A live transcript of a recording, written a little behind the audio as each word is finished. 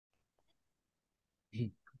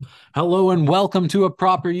Hello and welcome to a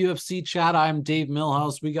proper UFC chat. I'm Dave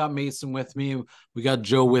Millhouse. We got Mason with me. We got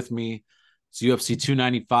Joe with me. It's UFC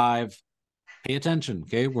 295. Pay attention,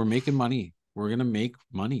 okay? We're making money. We're going to make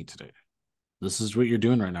money today. This is what you're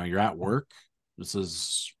doing right now. You're at work.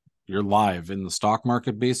 You're live in the stock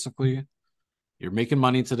market, basically. You're making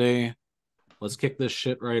money today. Let's kick this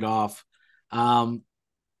shit right off. Um,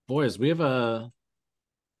 Boys, we have an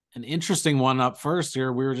interesting one up first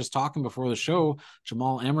here. We were just talking before the show.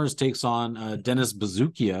 Jamal Emmers takes on Dennis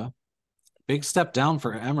Bazukia. Big step down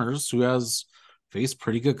for Emmers, who has faced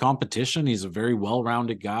pretty good competition. He's a very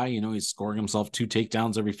well-rounded guy. He's scoring himself 2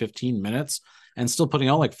 takedowns every 15 minutes and still putting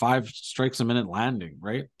out like 5 strikes a minute landing,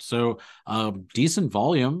 right? So decent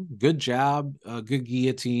volume, good jab, good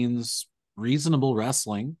guillotines, reasonable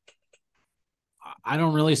wrestling. I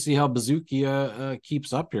don't really see how Bazukia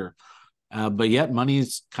keeps up here. But yet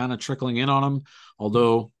money's kind of trickling in on him.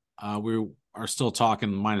 Although we are still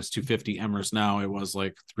talking minus 250 Emmers now. It was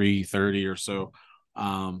like 330 or so.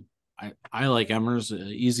 I like Emmers,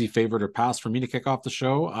 easy favorite or pass for me to kick off the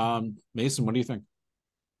show. Mason, what do you think?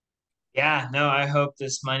 Yeah, no, I hope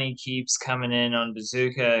this money keeps coming in on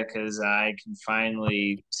Bazooka because I can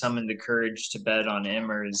finally summon the courage to bet on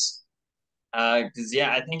Emmers. Because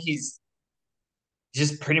yeah, I think he's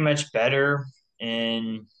just pretty much better,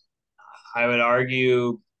 and I would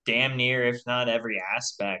argue damn near, if not every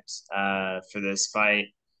aspect, for this fight.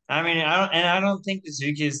 I mean, I don't think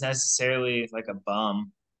Bazooka is necessarily like a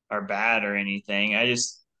bum or bad or anything.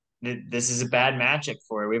 This is a bad matchup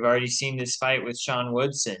for it. We've already seen this fight with Sean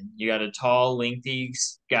Woodson. You got a tall, lengthy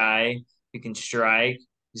guy who can strike,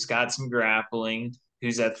 who's got some grappling,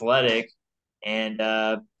 who's athletic, and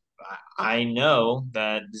I know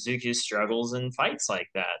that Bazooka struggles in fights like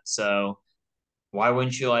that. So why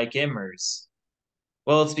wouldn't you like Immers?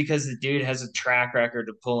 Well, it's because the dude has a track record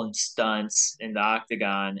of pulling stunts in the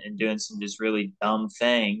octagon and doing some just really dumb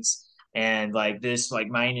things. And like this, like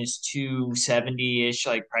minus 270 ish,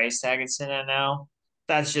 like price tag it's in at now.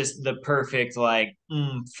 That's just the perfect, like,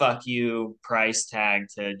 fuck you price tag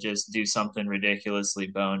to just do something ridiculously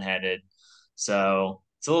boneheaded. So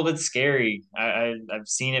it's a little bit scary. I've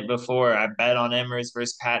seen it before. I bet on Emirates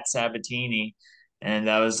versus Pat Sabatini, and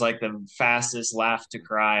that was like the fastest laugh to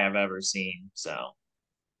cry I've ever seen. So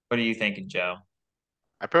what are you thinking, Joe?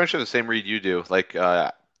 I pretty much have the same read you do.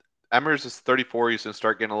 Emmers is 34. He's gonna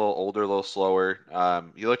start getting a little older, a little slower.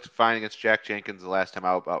 He looked fine against Jack Jenkins the last time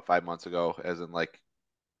out about 5 months ago, as in like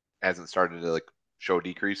hasn't started to like show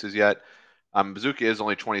decreases yet. Bazooka is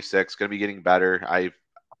only 26, gonna be getting better. I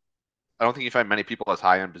don't think you find many people as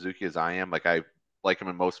high on Bazooka as I am. Like I like him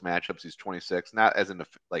in most matchups. He's 26, not as in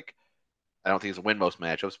like I don't think he's a win most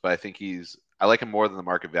matchups, but I like him more than the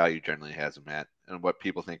market value generally has him at, and what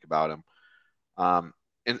people think about him. Um,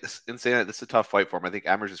 in saying that, this is a tough fight for him. I think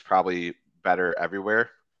Emmers is probably better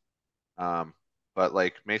everywhere. Um, but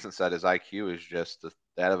like Mason said, his IQ is just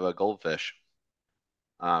that of a goldfish.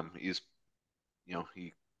 He's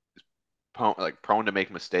he's prone to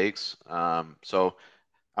make mistakes. So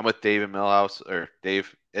I'm with Dave and Millhouse, or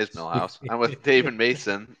Dave is Millhouse. I'm with Dave and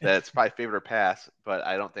Mason. That's probably favorite or pass, but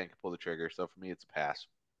I don't think I can pull the trigger. So for me, it's a pass.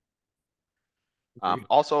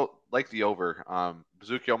 Also, like the over,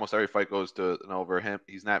 Bazooki almost every fight goes to an over him.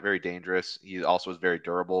 He's not very dangerous. He also is very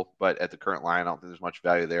durable, but at the current line, I don't think there's much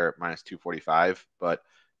value there at minus 245. But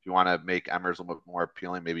if you want to make Emmers a little bit more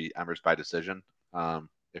appealing, maybe Emmers by decision,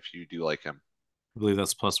 if you do like him. I believe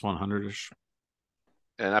that's plus 100 ish.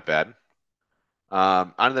 And not bad.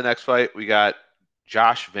 On to the next fight, we got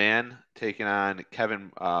Josh Van taking on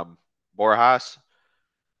Kevin Borjas.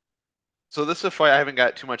 So this is a fight I haven't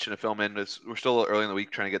got too much in the film in. We're still a little early in the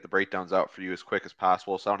week trying to get the breakdowns out for you as quick as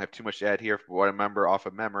possible. So I don't have too much to add here for what I remember off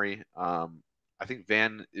of memory. I think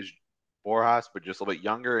Van is Borjas, but just a little bit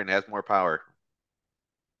younger and has more power.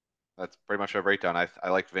 That's pretty much my breakdown. I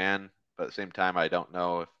like Van, but at the same time, I don't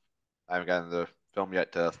know if I haven't gotten the film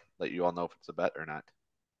yet to let you all know if it's a bet or not,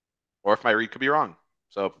 or if my read could be wrong.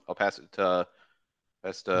 So I'll pass to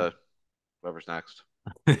whoever's next.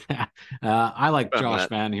 I like Been a Josh minute.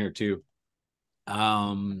 Van here too.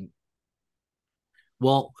 Um,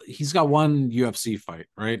 Well, he's got one UFC fight,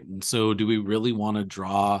 right? And so, do we really want to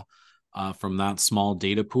draw from that small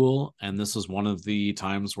data pool? And this is one of the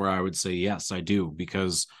times where I would say, yes, I do,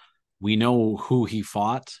 because we know who he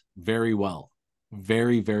fought very well,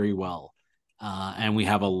 very, very well. And we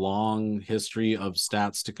have a long history of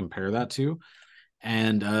stats to compare that to.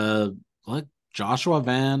 And like Joshua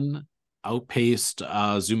Van outpaced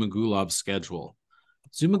Zumagulov's schedule.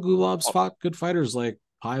 Zumagulov's Oh, fought good fighters like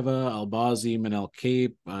Paiva, Albazi, Manel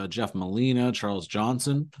Cape, Jeff Molina, Charles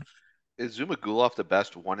Johnson. is Zuma Gulov the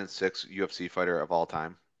best 1-6 UFC fighter of all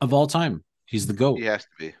time? of all time. He's the GOAT. He has to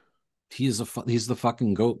be. He's the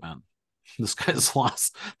fucking GOAT, man. This guy's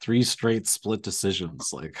lost 3 straight split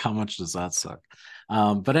decisions. Like, how much does that suck?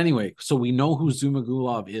 But anyway, so we know who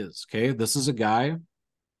Zumagulov is. Okay, this is a guy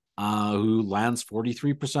who lands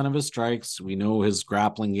 43% of his strikes. We know his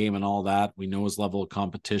grappling game and all that. We know his level of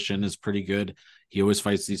competition is pretty good. He always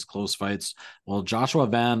fights these close fights. Well, Joshua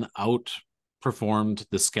Van outperformed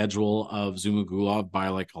the schedule of Zumagulov by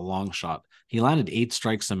like a long shot. He landed 8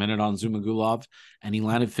 strikes a minute on Zumagulov, and he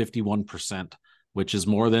landed 51%, which is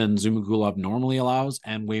more than Zumagulov normally allows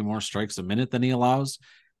and way more strikes a minute than he allows.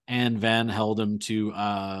 And Van held him to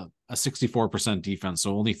a 64% defense,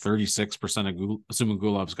 so only 36% of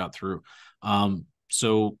Zumugulov's got through.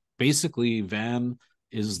 So basically, Van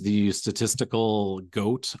is the statistical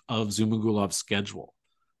GOAT of Zumugulov's schedule.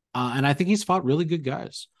 And I think he's fought really good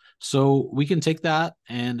guys. So we can take that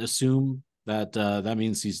and assume that that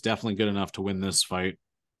means he's definitely good enough to win this fight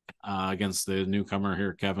against the newcomer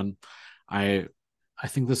here, Kevin. I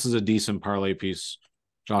think this is a decent parlay piece.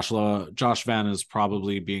 Josh Van is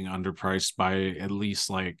probably being underpriced by at least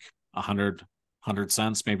like 100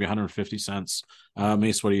 cents, maybe 150 cents.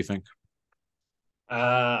 Mace, what do you think?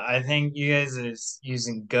 I think you guys are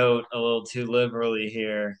using goat a little too liberally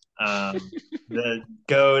here. The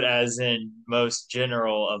goat as in most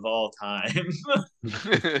general of all time.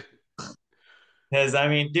 Because I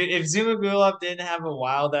mean, dude, if Zumagulov didn't have a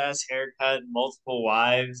wild ass haircut and multiple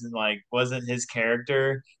wives and like wasn't his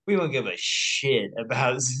character, we wouldn't give a shit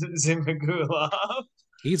about Zumagulov.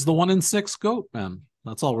 He's the 1 in 6 GOAT, man.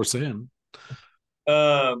 That's all we're saying.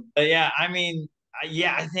 But yeah, I mean,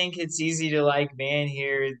 yeah, I think it's easy to like Van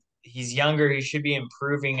here. He's younger. He should be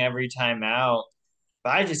improving every time out. But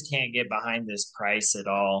I just can't get behind this price at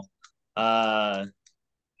all. Uh,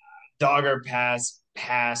 Dog or pass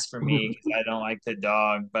for me because I don't like the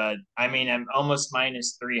dog. But I mean, I'm almost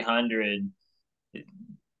minus 300.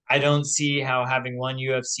 I don't see how having one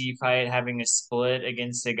UFC fight, having a split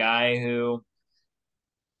against a guy who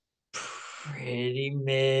pretty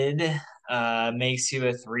mid makes you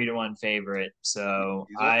a 3-1 favorite. So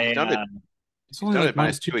he's down to it's he's only down like at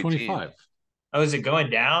minus minus 225. oh, is it going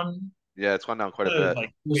down? Yeah, it's gone down quite a bit.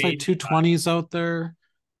 Like There's like 220s out there.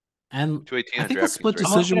 And 218 I on think a split DraftKings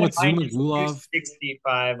right decision I'm with minus Zumagulov,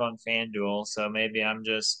 265 on FanDuel, so maybe I'm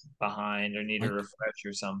just behind or need a like refresh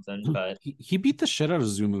or something. But he beat the shit out of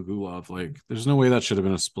Zumagulov. Like, there's no way that should have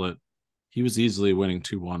been a split. He was easily winning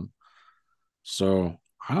 2-1. So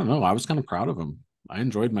I don't know. I was kind of proud of him. I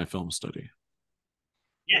enjoyed my film study.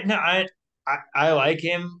 yeah, no, I like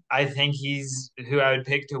him. I think he's who I would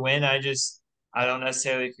pick to win. I don't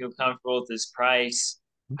necessarily feel comfortable with this price.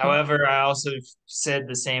 Okay. However, I also said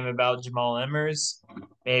the same about Jamal Emmers.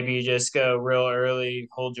 Maybe you just go real early,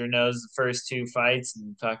 hold your nose the first 2 fights,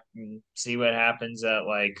 and fucking see what happens at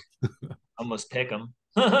like almost pick them.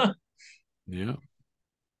 Yeah.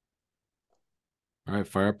 All right,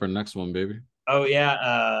 fire up our next one, baby. Oh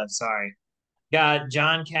yeah, sorry. Got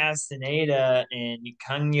John Castaneda and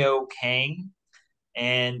Kungyo Kang,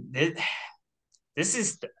 and this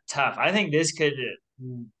is tough. I think this could,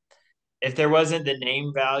 if there wasn't the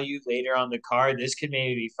name value later on the card, this could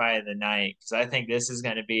maybe be fight of the night because I think this is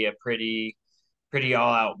going to be a pretty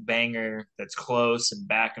all out banger that's close and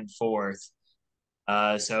back and forth.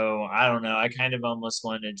 So I don't know. I kind of almost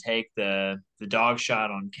want to take the dog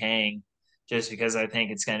shot on Kang just because I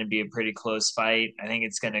think it's going to be a pretty close fight. I think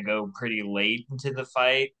it's going to go pretty late into the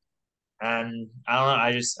fight. And I don't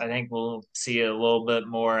know. I think we'll see a little bit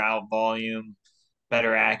more out volume,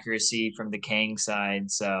 better accuracy from the Kang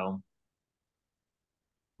side. So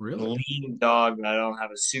Really? lean dog, but I don't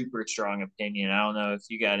have a super strong opinion. I don't know if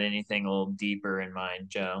you got anything a little deeper in mind,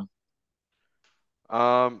 Joe.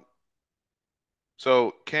 now.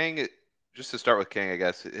 So Kang, just to start with Kang, I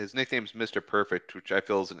guess his nickname's Mr. Perfect, which I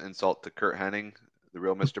feel is an insult to Kurt Hennig, the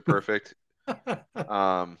real Mr. Perfect.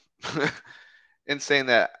 Um, in saying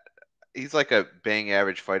that, he's like a bang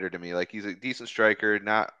average fighter to me. Like he's a decent striker,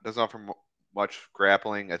 not doesn't offer much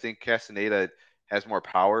grappling. I think Castaneda has more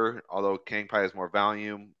power, although Kang probably has more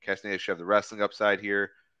volume. Castaneda should have the wrestling upside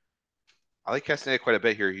here. I like Castaneda quite a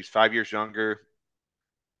bit here. He's 5 years younger.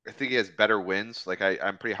 I think he has better wins. Like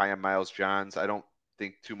I'm pretty high on Miles Johns. I don't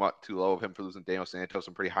think too low of him for losing Daniel Santos.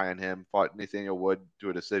 I'm pretty high on him. Fought Nathaniel Wood to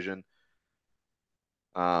a decision.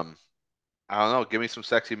 Um, I don't know. Give me some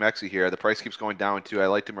sexy Mexi here. The price keeps going down too. I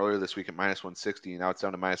liked him earlier this week at minus 160. Now it's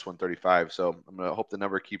down to minus 135. So I'm gonna hope the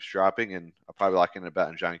number keeps dropping, and I'll probably lock in a bet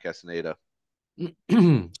on Johnny Castaneda.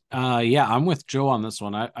 Yeah, I'm with Joe on this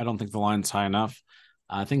one. I don't think the line's high enough.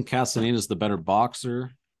 I think Castaneda's the better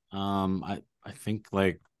boxer. I think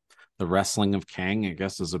like the wrestling of Kang, I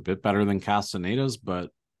guess, is a bit better than Castaneda's, but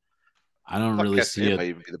I don't I thought really see Castaneda it. might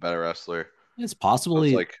even be the better wrestler. It's I was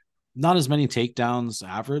possibly like, not as many takedowns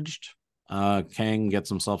averaged. Kang gets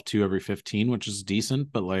himself 2 every 15, which is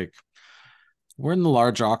decent, but like we're in the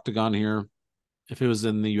large octagon here. If it was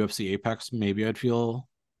in the UFC Apex, maybe I'd feel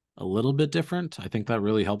a little bit different. I think that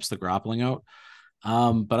really helps the grappling out.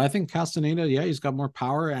 But I think Castaneda, yeah, he's got more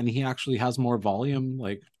power and he actually has more volume,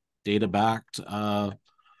 like data backed.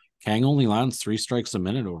 Kang only lands 3 strikes a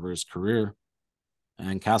minute over his career,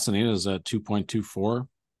 and Castaneda is at 2.24.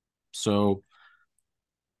 So,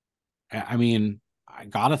 I mean, I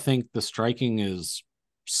gotta think the striking is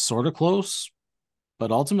sort of close,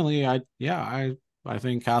 but ultimately, I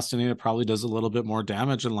think Castaneda probably does a little bit more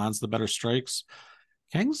damage and lands the better strikes.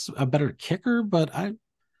 Kang's a better kicker, but I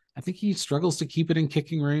think he struggles to keep it in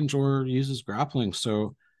kicking range or uses grappling.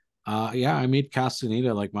 So, yeah, I made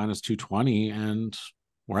Castaneda like minus 220, and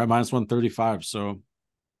we're at minus 135. So,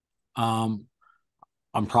 um,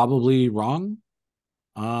 I'm probably wrong,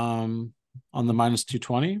 um, on the minus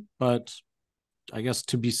 220, but I guess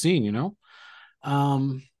to be seen, you know.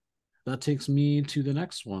 Um, that takes me to the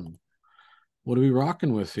next one. What are we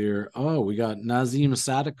rocking with here? Oh, we got Nazim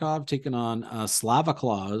Sadikov taking on Slava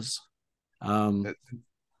Claus. Um, I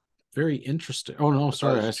very interesting. Oh no, thought it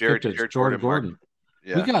sorry, was I skipped it. It's Jared Jared Gordon, Mark. Gordon.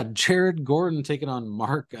 We Yeah, got Jared Gordon taking on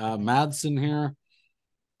Mark Madsen here.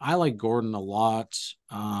 I like Gordon a lot.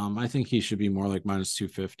 I think he should be more like minus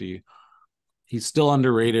 250. He's still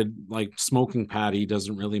underrated. Like smoking patty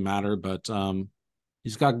doesn't really matter, but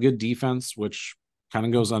he's got good defense, which kind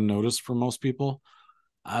of goes unnoticed for most people.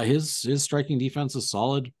 His striking defense is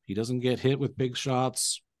solid. He doesn't get hit with big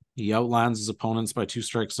shots. He outlands his opponents by 2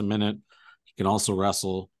 strikes a minute. He can also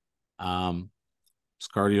wrestle. Um, his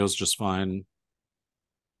cardio is just fine.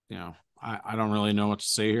 You know, I don't really know what to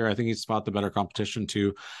say here. I think he's fought the better competition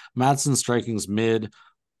too. Madsen's striking's mid,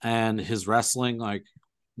 and his wrestling, like,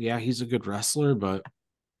 yeah, he's a good wrestler, but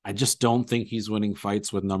I just don't think he's winning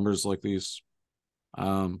fights with numbers like these.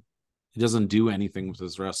 Um, he doesn't do anything with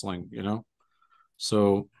his wrestling, you know.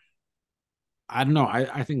 So I don't know.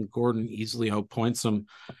 I think Gordon easily outpoints him.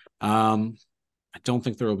 I don't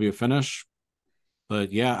think there will be a finish,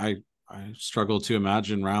 but yeah, I struggle to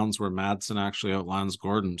imagine rounds where Madsen actually outlines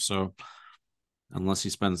Gordon. So unless he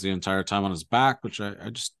spends the entire time on his back, which I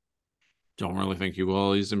just don't really think he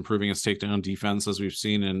will. He's improving his takedown defense as we've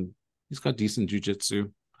seen, and he's got decent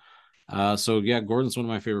jujitsu. So yeah, Gordon's one of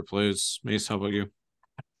my favorite plays. Mace, how about you?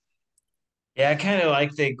 Yeah, I kind of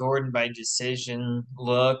like the Gordon by decision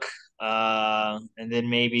look, and then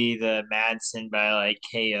maybe the Madsen by like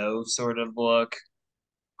KO sort of look.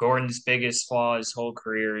 Gordon's biggest flaw his whole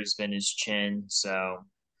career has been his chin, so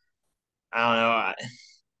I don't know.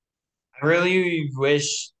 I really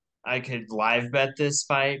wish I could live bet this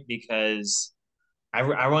fight because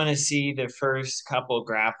I want to see the first couple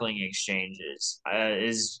grappling exchanges.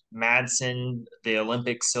 Is Madsen, the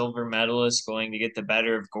Olympic silver medalist, going to get the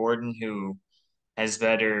better of Gordon, who has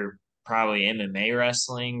better probably MMA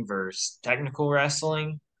wrestling versus technical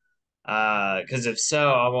wrestling? Because if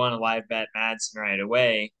so, I want to live bet Madsen right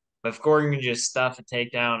away. But if Gordon can just stuff a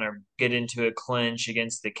takedown or get into a clinch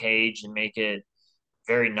against the cage and make it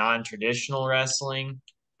very non-traditional wrestling,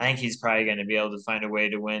 I think he's probably going to be able to find a way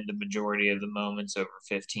to win the majority of the moments over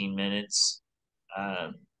 15 minutes.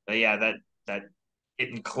 But yeah, that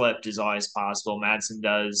getting clipped is always possible. Madsen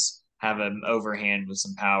does have an overhand with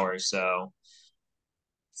some power, so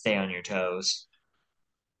stay on your toes.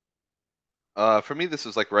 for me, this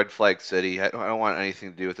is like red flag city. I don't want anything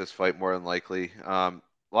to do with this fight more than likely. A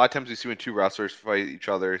lot of times you see when two wrestlers fight each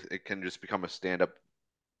other, it can just become a stand-up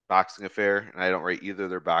boxing affair, and I don't rate either of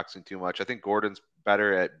their boxing too much. I think Gordon's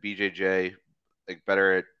better at BJJ, like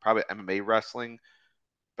better at probably MMA wrestling,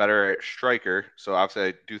 better at striker. So obviously,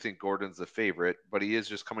 I do think Gordon's the favorite, but he is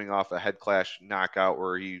just coming off a head clash knockout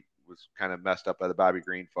where he was kind of messed up by the Bobby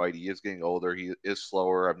Green fight. He is getting older. He is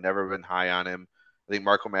slower. I've never been high on him. I think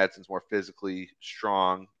Marco Madsen's more physically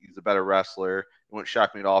strong. He's a better wrestler. It wouldn't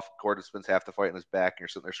shock me at all if Gordon spends half the fight on his back and you're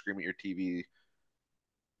sitting there screaming at your TV,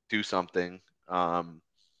 do something.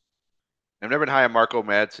 I've never been high on Marco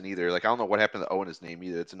Madsen either. Like I don't know what happened to Owen his name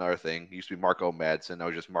either. It's another thing. He used to be Marco Madsen. Now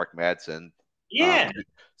he's just Mark Madsen. Yeah,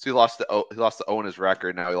 So he lost the O in his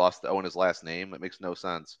record. Now he lost the O in his last name. That makes no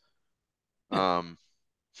sense. Um,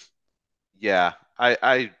 yeah,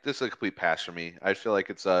 I this is a complete pass for me. I feel like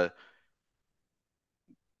it's a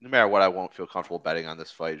no matter what, I won't feel comfortable betting on this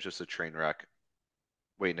fight. It's just a train wreck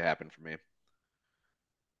waiting to happen for me.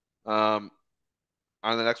 Um,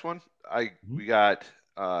 on the next one, I Mhm. we got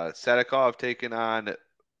Sadikov taking on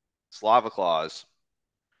Slava Claus.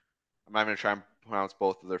 I'm not gonna try and pronounce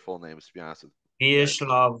both of their full names to be honest with you guys.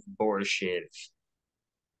 Vyacheslav Borshev.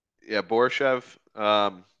 Yeah, Borshev.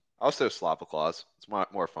 I'll say Slava Claus. It's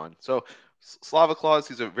more fun. So Slava Claus,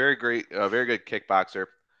 he's a very good kickboxer.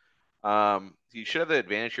 He should have the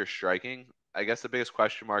advantage here striking. I guess the biggest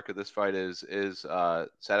question mark of this fight is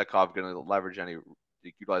Sadikov going to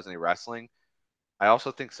utilize any wrestling? I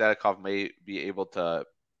also think Sadikov may be able to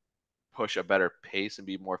push a better pace and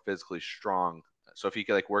be more physically strong. So if he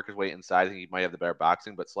could like work his way inside, I think he might have the better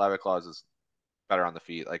boxing. But Slava Claus is better on the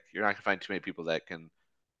feet. Like you're not gonna find too many people that can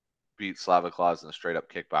beat Slava Claus in a straight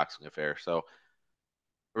up kickboxing affair. So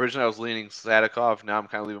originally I was leaning Sadikov. Now I'm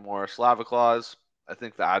kind of leaning more Slava Claus. I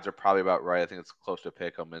think the odds are probably about right. I think it's close to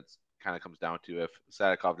pick 'em. It kind of comes down to if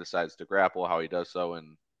Sadikov decides to grapple, how he does so,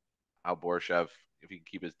 and how Borshev, if he can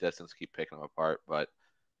keep his distance, keep picking them apart. But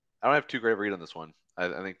I don't have too great of a read on this one. I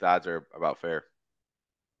think the odds are about fair.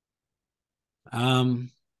 Um,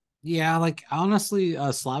 yeah, like honestly,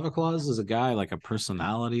 Slavikolas is a guy like a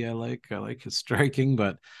personality. I like his striking,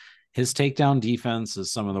 but his takedown defense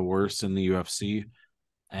is some of the worst in the UFC.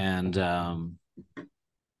 And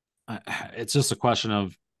it's just a question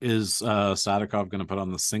of is Sadikov going to put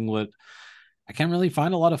on the singlet? I can't really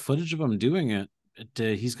find a lot of footage of him doing it.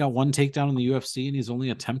 He's got one takedown in the UFC, and he's only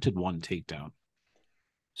attempted one takedown.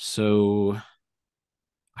 So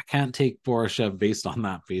I can't take Borishev based on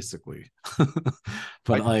that, basically.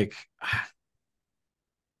 But I like,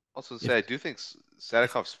 also if say I do think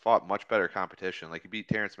Sadikov's fought much better competition. Like he beat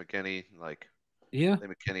Terrence McKinney. Like yeah, I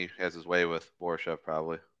think McKinney has his way with Borshev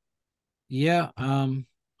probably. yeah,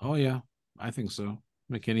 oh yeah, I think so.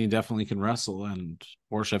 McKinney definitely can wrestle, and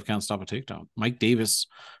Borshev can't stop a takedown. Mike Davis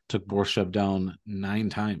took Borshev down 9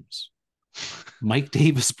 times. Mike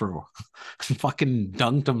Davis, bro, fucking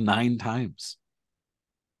dunked him 9 times.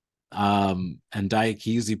 And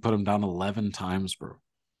Diakese put him down 11 times, bro.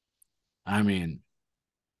 I mean,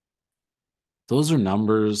 those are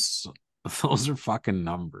numbers. Those are fucking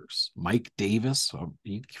numbers. Mike Davis, are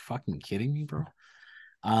you fucking kidding me, bro?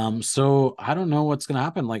 So I don't know what's gonna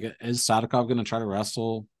happen. Like, is Sadikov gonna try to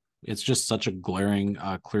wrestle? It's just such a glaring,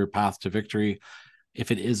 clear path to victory.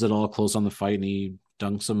 If it is at all close on the fight and he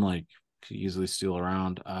dunks him, like, could easily steal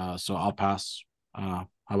around. So I'll pass. How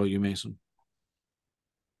about you, Mason?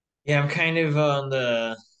 Yeah, I'm kind of on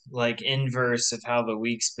the like inverse of how the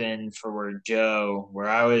week's been for Joe, where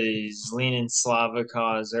I was leaning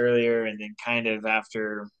Slavikos earlier, and then kind of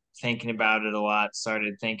after thinking about it a lot,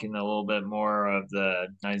 started thinking a little bit more of the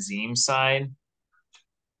Nazim side.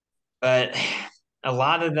 But a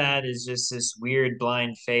lot of that is just this weird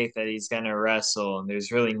blind faith that he's going to wrestle, and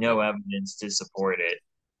there's really no evidence to support it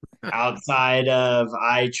outside of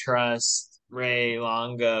I trust Ray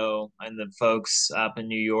Longo and the folks up in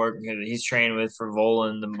New York that he's trained with for Vola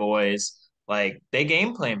and the boys. Like they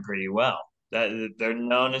game plan pretty well. That they're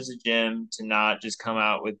known as a gym to not just come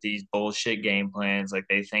out with these bullshit game plans. Like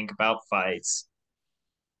they think about fights.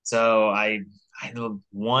 So I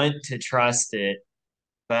want to trust it,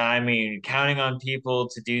 but I mean, counting on people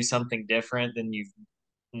to do something different than you've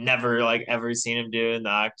never like ever seen him do in the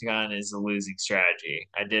octagon is a losing strategy.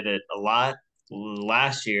 I did it a lot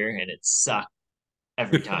last year and it sucked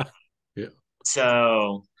every time. Yeah.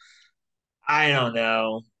 So I don't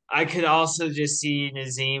know. I could also just see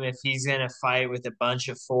Nazim if he's gonna fight with a bunch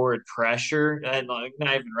of forward pressure and like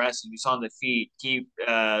not even wrestling, just on the feet, keep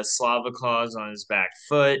Slava claws on his back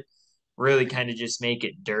foot, really kind of just make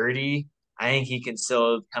it dirty. I think he can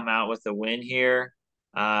still come out with a win here.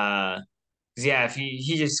 Uh, 'Cause, yeah, if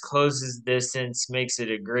he just closes distance, makes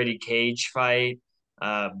it a gritty cage fight,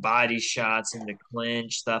 body shots in the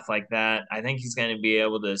clinch, stuff like that. I think he's going to be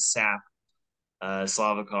able to sap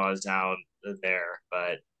Slavikos out there.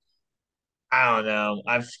 But I don't know.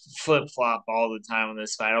 I've flip flop all the time on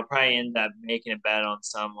this fight. I'll probably end up making a bet on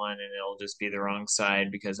someone, and it'll just be the wrong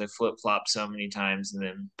side because I flip flop so many times and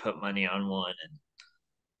then put money on one. And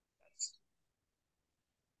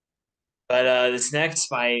But this next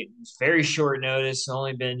fight, very short notice,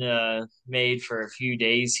 only been made for a few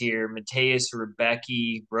days here. Mateus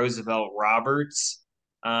Rebecki, Roosevelt Roberts.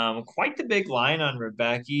 Quite the big line on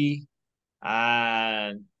Rebecki.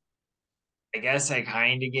 I guess I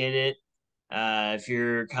kind of get it. If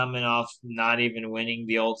you're coming off not even winning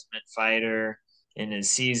the Ultimate Fighter in a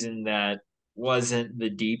season that wasn't the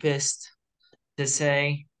deepest to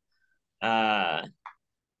say, uh,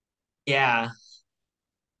 yeah,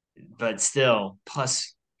 but still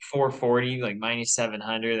plus 440 like minus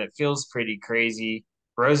 700 that feels pretty crazy.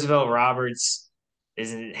 Roosevelt Roberts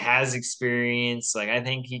has experience. Like I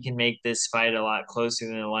think he can make this fight a lot closer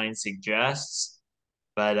than the line suggests,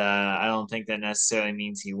 but I don't think that necessarily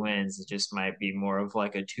means he wins. It just might be more of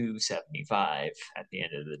like a 275 at the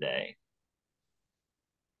end of the day.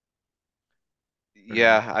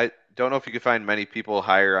 Yeah, I don't know if you could find many people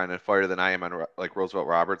higher on a fighter than I am on like Roosevelt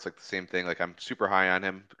Roberts. Like the same thing. Like I'm super high on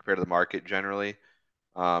him compared to the market generally.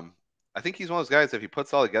 Um, I think he's one of those guys. If he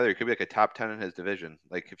puts it all together, he could be like a top 10 in his division.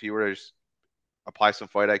 Like if he were to just apply some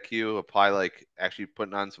fight IQ, apply like actually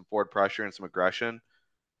putting on some forward pressure and some aggression,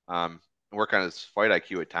 and work on his fight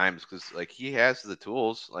IQ at times because like he has the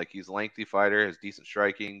tools. Like he's a lengthy fighter, has decent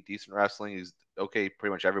striking, decent wrestling. He's okay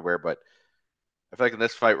pretty much everywhere. But I feel like in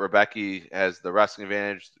this fight, Rebecca has the wrestling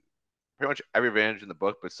advantage, pretty much every advantage in the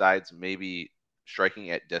book besides maybe striking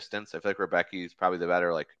at distance. I feel like Rebecca's probably the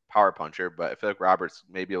better like power puncher, but I feel like Roberts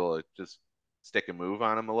may be able to just stick and move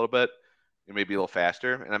on him a little bit and maybe a little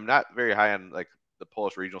faster. And I'm not very high on like the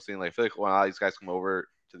Polish regional scene. Like I feel like when a lot of these guys come over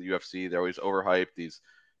to the UFC, they're always overhyped. These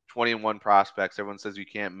 20-1 prospects, everyone says you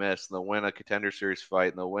can't miss. And they'll win a contender series fight,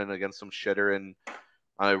 and they'll win against some shitter in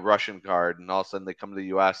on a Russian card, and all of a sudden they come to the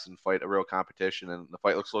U.S. and fight a real competition, and the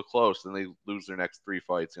fight looks a little close. Then they lose their next 3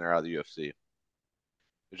 fights and are out of the UFC.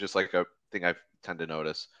 It's just like a thing I tend to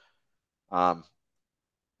notice. Um,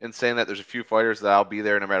 in saying that, there's a few fighters that I'll be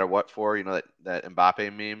there no matter what for. You know that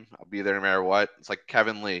Mbappe meme. I'll be there no matter what. It's like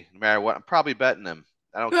Kevin Lee. No matter what, I'm probably betting him.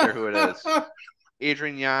 I don't care who it is.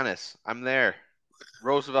 Adrian Giannis. I'm there.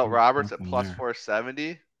 Roosevelt I'm Roberts at fucking plus there.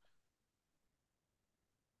 470.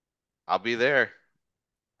 I'll be there.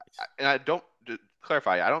 And I don't to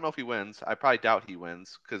clarify. I don't know if he wins. I probably doubt he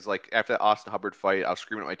wins because like after that Austin Hubbard fight, I was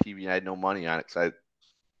screaming at my TV and I had no money on it because I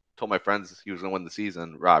told my friends he was gonna win the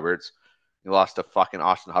season. Roberts, he lost to fucking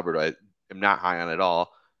Austin Hubbard. I am not high on at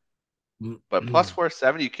all. But plus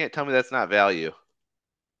 470, you can't tell me that's not value.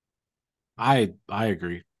 I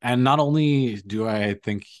agree. And not only do I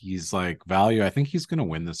think he's like value, I think he's gonna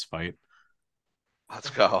win this fight. Let's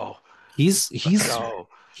go. He's Let's he's go.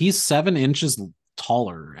 he's 7 inches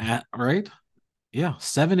taller, right? Yeah,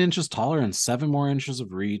 7 inches taller and 7 more inches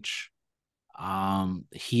of reach.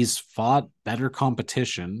 He's fought better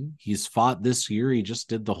competition. He's fought this year. He just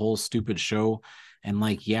did the whole stupid show. And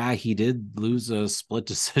like, yeah, he did lose a split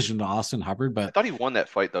decision to Austin Hubbard, I but thought he won that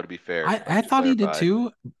fight though. To be fair, I to thought he did clarify.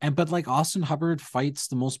 too. And but like Austin Hubbard fights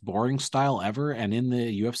the most boring style ever. And in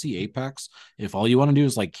the UFC Apex, if all you want to do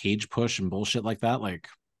is like cage push and bullshit like that, like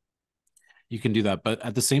you can do that. But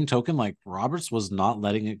at the same token, like Roberts was not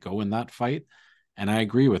letting it go in that fight. And I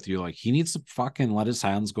agree with you. Like he needs to fucking let his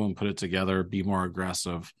hands go and put it together, be more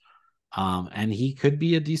aggressive. And he could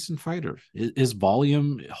be a decent fighter. His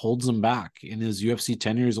volume holds him back. In his UFC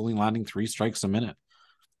tenure, he's only landing 3 strikes a minute.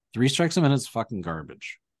 3 strikes a minute is fucking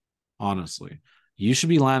garbage. Honestly, you should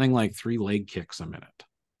be landing like 3 leg kicks a minute.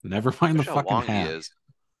 Never mind the Especially how fucking long he hands. is. As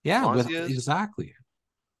Yeah, long as with he is. exactly.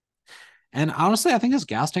 And honestly, I think his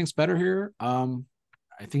gas tank's better here.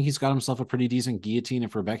 I think he's got himself a pretty decent guillotine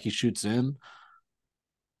if Rebecca shoots in.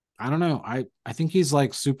 I don't know. I think he's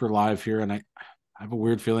like super live here, and I have a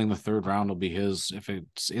weird feeling the third round will be his if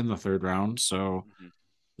it's in the third round. So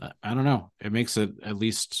Mhm. I don't know. It makes it at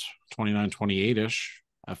least 29-28 ish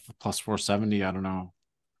plus 470. I don't know.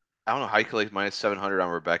 I don't know how you could like minus 700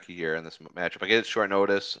 on Rebecca here in this matchup. I get it's short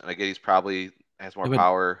notice, and I get he's probably has more Yeah, but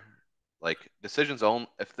power. Like decisions only.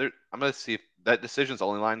 If there, I'm gonna see if that decisions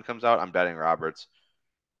only line comes out. I'm betting Roberts.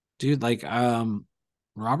 dude, like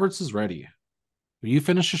Roberts is ready. When you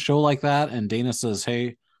finish a show like that and Dana says,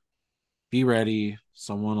 "Hey, be ready.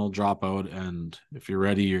 Someone will drop out, and if you're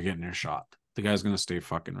ready, you're getting your shot." The guy's gonna stay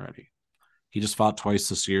fucking ready. He just fought twice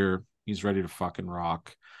this year. He's ready to fucking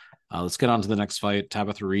rock. Let's get on to the next fight.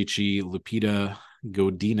 Tabitha Ricci, Lupita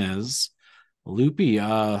Godinez. Loopy,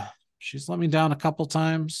 she's let me down a couple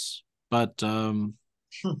times, but well,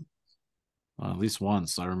 at least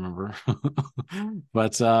once I remember.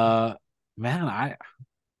 But man,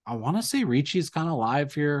 I want to say Ricci's kind of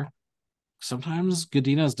live here. Sometimes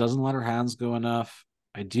Godinez doesn't let her hands go enough.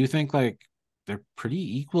 I do think like they're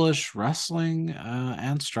pretty equalish wrestling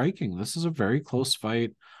and striking. This is a very close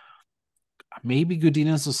fight. Maybe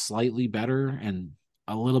Godinez is slightly better and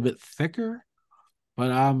a little bit thicker,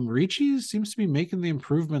 but Ricci seems to be making the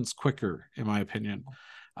improvements quicker, in my opinion.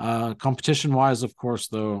 Competition wise, of course,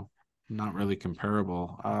 though, not really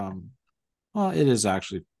comparable. Well, it is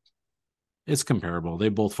actually it's comparable. They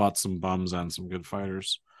both fought some bums and some good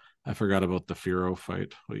fighters. I forgot about the Firo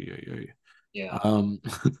fight. Oy, oy, oy. Yeah.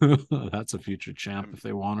 That's a future champ I'm, if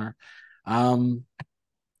they want her. Um,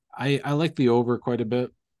 I like the over quite a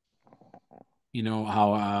bit. You know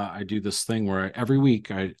how I do this thing where every week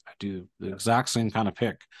I do the exact same kind of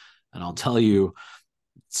pick, and I'll tell you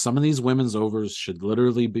some of these women's overs should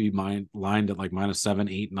literally be lined at like -7,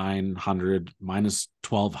 8, 900,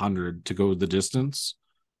 -1200 to go the distance.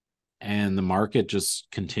 and the market just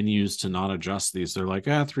continues to not adjust these. They're like,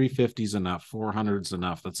 350 is enough, 400 is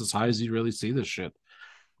enough. That's as high as you really see this shit.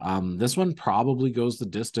 This one probably goes the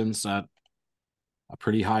distance at a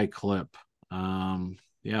pretty high clip.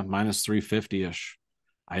 Yeah, minus 350-ish.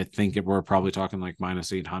 I think we're probably talking like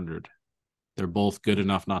minus 800. They're both good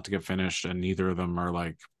enough not to get finished, and neither of them are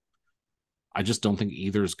like, I just don't think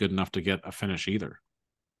either is good enough to get a finish either.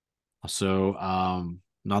 So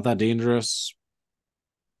not that dangerous.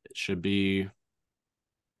 It should be,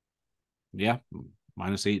 yeah,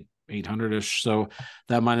 minus 800-ish. So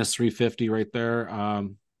that minus 350 right there.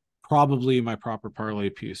 Probably my proper parlay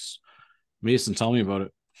piece. Mason, tell me about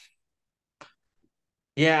it.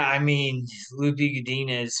 Yeah, I mean, Lupi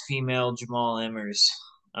Godinez, female Jamal Emmers.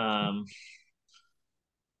 Um,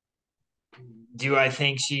 do I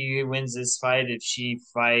think she wins this fight if she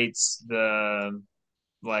fights the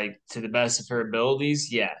like to the best of her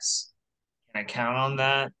abilities? Yes. Can I count on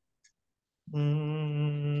that?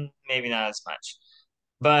 Maybe not as much.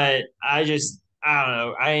 But I don't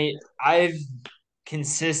know. I've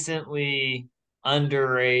consistently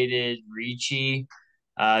underrated Ricci.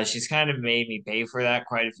 She's kind of made me pay for that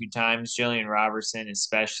quite a few times. Jillian Robertson,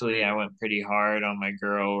 especially, I went pretty hard on my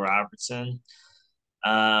girl Robertson.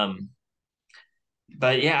 Um,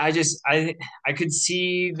 but yeah, I could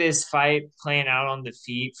see this fight playing out on the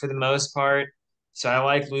feet for the most part. So I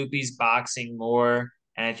like Lupi's boxing more,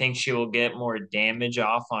 and I think she will get more damage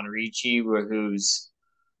off on Ricci, who's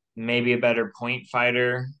maybe a better point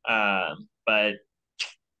fighter. But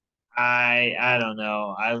I don't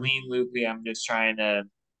know. I lean Lupi. I'm just trying to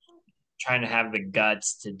have the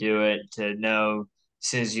guts to do it, to know as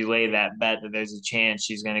soon as you lay that bet that there's a chance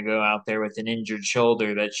she's going to go out there with an injured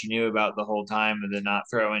shoulder that she knew about the whole time and then not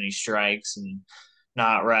throw any strikes and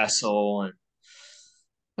not wrestle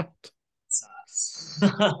and sucks.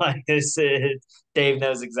 Like this is, Dave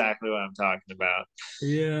knows exactly what I'm talking about.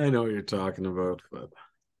 Yeah, I know what you're talking about, but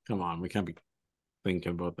come on, we can't be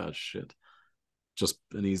thinking about that shit. Just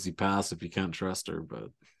an easy pass if you can't trust her, but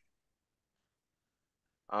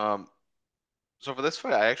Um, so for this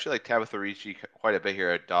fight, I actually like Tabitha Ricci quite a bit here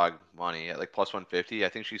at dog money at like plus 150. I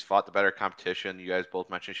think she's fought the better competition. You guys both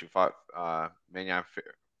mentioned she fought Mignon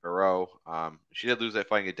Ferro. She did lose that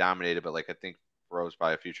fight and get dominated, but like I think Ferro's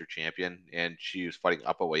probably a future champion, and she was fighting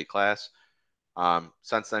up a weight class.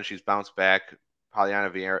 Since then, she's bounced back.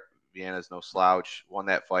 Polyana Vienna's no slouch. Won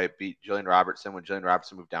that fight, beat Jillian Robertson when Jillian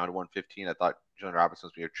Robertson moved down to 115. I thought Jillian Robertson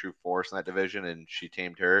was be a true force in that division, and she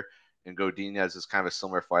tamed her. And Godinez is kind of a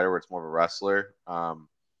similar fighter where it's more of a wrestler.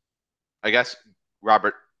 I guess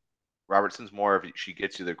Robert Robertson's more of she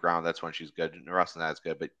gets you the ground. That's when she's good. And the wrestling not as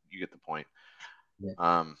good, but you get the point. Yeah.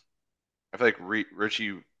 I feel like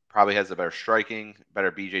Richie probably has the better striking,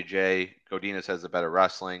 better BJJ. Godinez has the better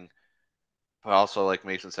wrestling. But also, like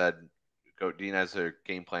Mason said, Godinez, her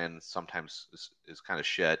game plan sometimes is kind of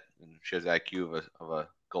shit, and she has the IQ of a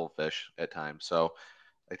goldfish at times. So,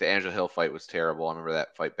 like the Angela Hill fight was terrible. I remember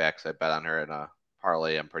that fight back, so I bet on her in a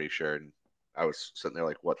parlay. I'm pretty sure, and I was sitting there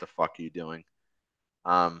like, "What the fuck are you doing?"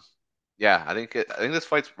 Um, yeah, I think this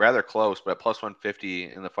fight's rather close, but at plus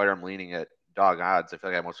 150 in the fighter I'm leaning at dog odds. I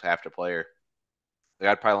feel like I almost have to play her. Like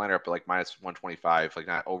I'd probably line her up at like minus 125, like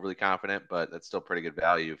not overly confident, but that's still pretty good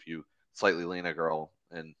value if you slightly lean a girl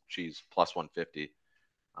and she's plus 150.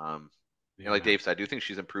 Um, and like yeah. Dave said, I do think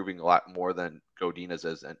she's improving a lot more than Godinez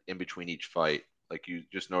is in between each fight. Like you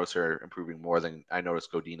just notice her improving more than I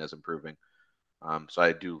noticed Godinez improving. So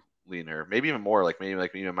I do lean her, maybe even more, like maybe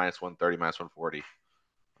minus 130, minus 140.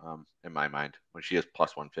 In my mind, when she is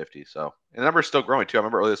plus 150. So, and the number is still growing too. I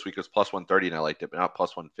remember earlier this week it was plus 130 and I liked it, but now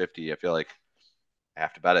plus 150. I feel like I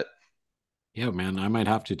have to bet it. Yeah, man, I might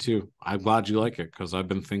have to too. I'm glad you like it because I've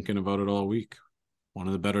been thinking about it all week. One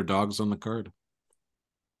of the better dogs on the card.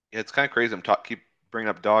 Yeah, it's kind of crazy. Keep bringing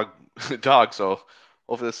up dog. So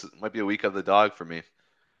hopefully this might be a week of the dog for me.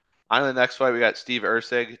 On to the next fight, we got Steve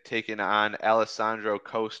Ursig taking on Alessandro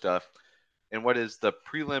Costa in what is the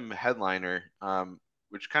prelim headliner,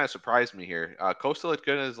 which kind of surprised me here. Costa looked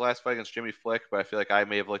good in his last fight against Jimmy Flick, but I feel like I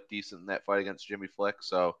may have looked decent in that fight against Jimmy Flick,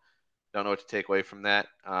 so don't know what to take away from that.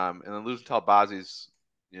 And then losing to Albazi's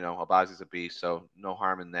a beast, so no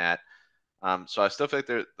harm in that. So I still feel like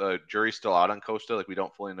the jury's still out on Costa. Like we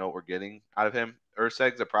don't fully know what we're getting out of him.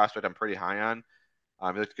 Urseg's a prospect I'm pretty high on.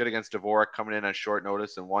 He looked good against Dvorak coming in on short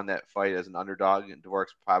notice and won that fight as an underdog. And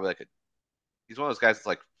Dvorak's probably he's one of those guys that's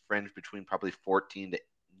like fringe between probably 14 to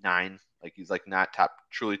 9. Like he's like not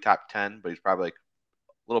truly top 10, but he's probably like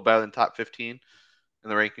a little better than top 15 in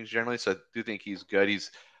the rankings generally. So I do think he's good. He's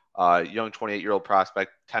a young 28-year-old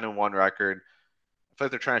prospect, 10-1 record. I feel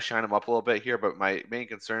like they're trying to shine him up a little bit here, but my main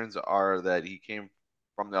concerns are that he came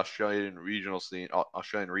from the Australian regional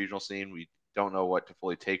scene. We don't know what to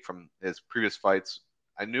fully take from his previous fights.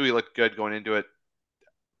 I knew he looked good going into it.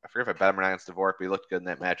 I forget if I bet him or not against Dvorak, but he looked good in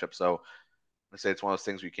that matchup. So I say it's one of those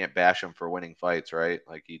things where you can't bash him for winning fights, right?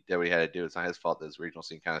 Like he did what he had to do. It's not his fault that his regional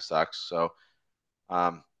scene kind of sucks. So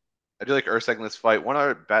um, I do like Usyk in this fight. One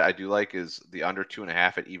other bet I do like is the under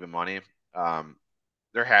 2.5 at even money. Um,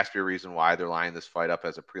 there has to be a reason why they're lining this fight up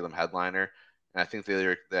as a prelim headliner, and I think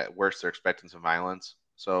they're at worst they're expecting some violence.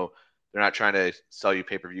 So they're not trying to sell you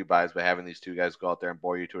pay-per-view buys by having these two guys go out there and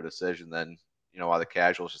bore you to a decision. Then while the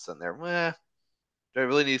casuals just sitting there, do I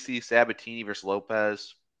really need to see Sabatini versus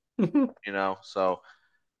Lopez? So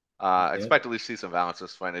I Yeah. expect at least see some violence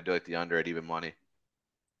this fight. I do like the under at even money.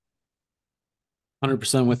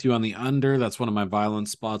 100% with you on the under. That's one of my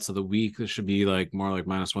violence spots of the week. This should be like more like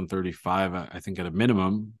minus 135. I think at a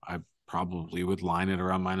minimum, I probably would line it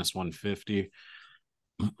around minus 150.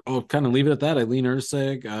 I'll kind of leave it at that. I lean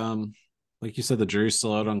Ursig. Like you said, the jury's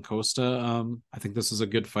still out on Costa. I think this is a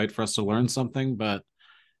good fight for us to learn something, but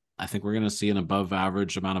I think we're going to see an above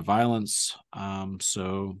average amount of violence.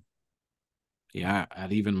 So yeah,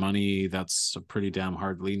 at even money, that's a pretty damn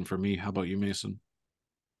hard lean for me. How about you, Mason?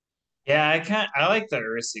 Yeah, I like the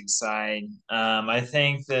Ursig side. I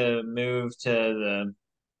think the move to the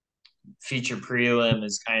feature prelim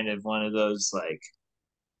is kind of one of those like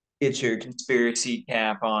get your conspiracy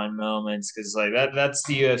cap on moments because like that's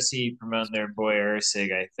the UFC promoting their boy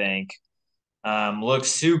Ursig, I think. Looks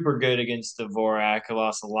super good against Dvorak. I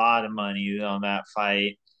lost a lot of money on that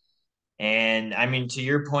fight. And I mean, to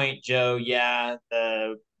your point, Joe, yeah,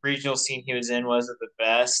 the regional scene he was in wasn't the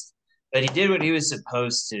best, but he did what he was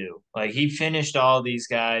supposed to. Like he finished all these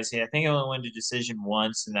guys. I think he only went to decision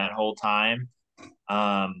once in that whole time.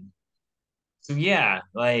 Um, so yeah,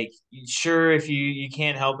 like sure, if you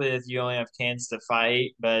can't help it if you only have cans to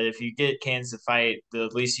fight, but if you get cans to fight, the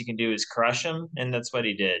least you can do is crush him, and that's what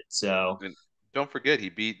he did. So, And don't forget, he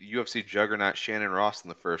beat UFC juggernaut Shannon Ross in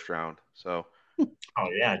the first round. So oh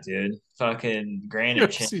yeah, dude, fucking Granite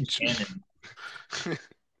Chin UFC. Shannon,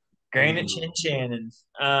 Granite Uh, Chin Shannon.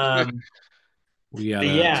 Um, we had but a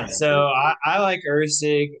yeah, so I like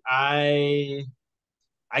Ursig.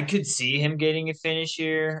 I could see him getting a finish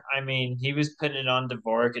here. I mean, he was putting it on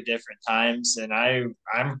Dvorak at different times, and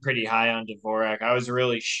I'm pretty high on Dvorak. I was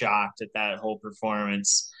really shocked at that whole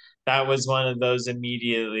performance. That was one of those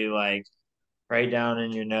immediately like write down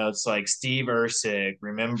in your notes like Steve Ursig,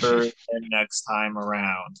 remember him next time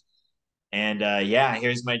around. And yeah,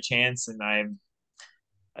 here's my chance, and I'm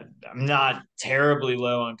not terribly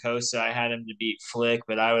low on Costa. I had him to beat Flick,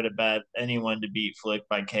 but I would have bet anyone to beat Flick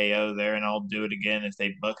by KO there, and I'll do it again if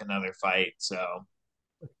they book another fight. So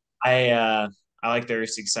I uh I like the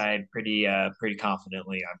Usyk side pretty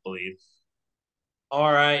confidently, I believe.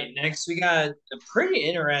 All right, next we got a pretty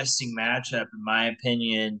interesting matchup in my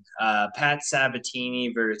opinion. Pat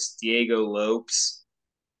Sabatini versus Diego Lopes.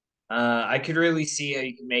 I could really see how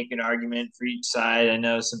you can make an argument for each side. I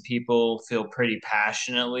know some people feel pretty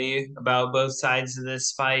passionately about both sides of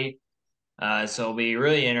this fight. So it'll be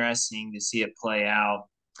really interesting to see it play out.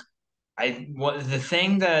 The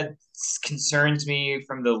thing that concerns me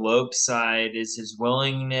from the Lope side is his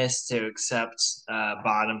willingness to accept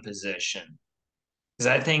bottom position. Because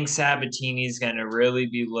I think Sabatini's going to really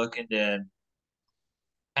be looking to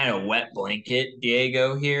kind of wet blanket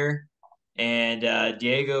Diego here. And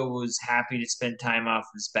Diego was happy to spend time off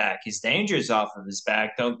his back. He's dangerous off of his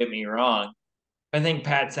back, don't get me wrong. I think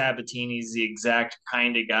Pat Sabatini's the exact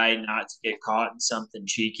kind of guy not to get caught in something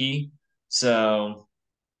cheeky. So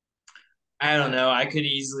I don't know. I could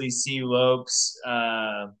easily see Lopes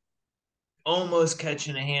almost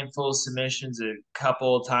catching a handful of submissions a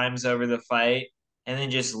couple of times over the fight and then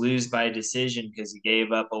just lose by decision because he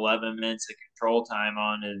gave up 11 minutes of control time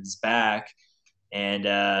on his back. And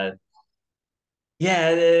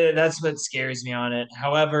yeah, that's what scares me on it.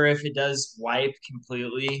 However, if it does wipe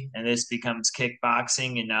completely and this becomes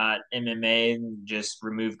kickboxing and not MMA and just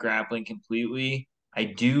remove grappling completely, I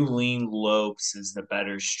do lean Lopes as the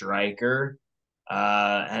better striker.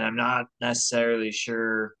 And I'm not necessarily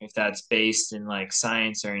sure if that's based in like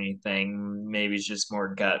science or anything. Maybe it's just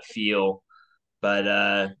more gut feel.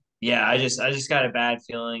 But yeah, I just got a bad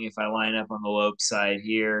feeling if I line up on the Lope side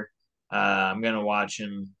here. I'm gonna watch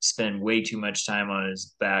him spend way too much time on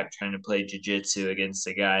his back trying to play jiu-jitsu against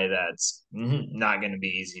a guy that's not gonna be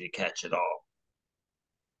easy to catch at all.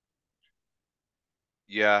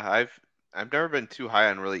 yeah, I've never been too high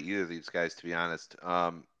on really either of these guys to be honest.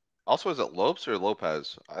 Also, is it Lopes or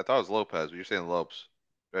Lopez? I thought it was Lopez, but you're saying Lopes.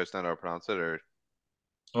 Do I just not know how to pronounce it or?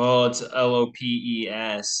 Well, it's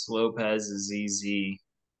Lopes. Lopez is easy.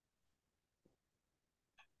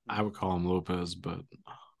 I would call him Lopez, but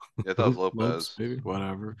Yeah, I thought it was Lopes, Lopez. maybe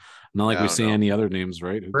whatever. Not like Yeah, I we don't say know. any other names,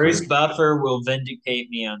 right? Who Bruce cares? Buffer will vindicate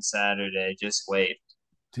me on Saturday. Just wait.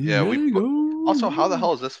 Yeah, we Diego. also, how the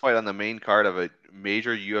hell is this fight on the main card of a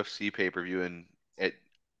major UFC pay-per-view in at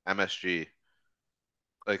MSG?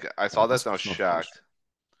 Like I saw this and I was Selfish. shocked.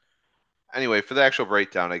 Anyway, for the actual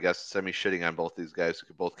breakdown, I guess instead of me shitting on both these guys who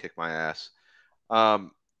could both kick my ass.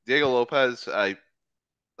 Diego Lopez, I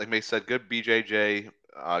like May said, good BJJ,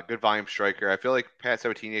 good volume striker. I feel like Pat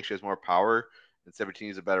Sabatini actually has more power, and Sabatini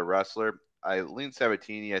is a better wrestler. I lean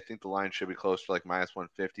Sabatini. I think the line should be close to like minus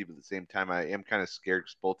 150, but at the same time, I am kind of scared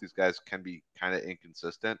because both these guys can be kind of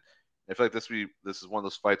inconsistent. I feel like this is one of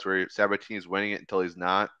those fights where Sabatini is winning it until he's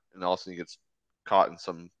not, and all of a sudden he gets caught in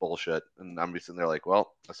some bullshit, and I'm just sitting there like,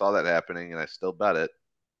 well, I saw that happening, and I still bet it.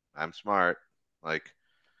 I'm smart, like.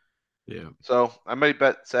 Yeah. So I might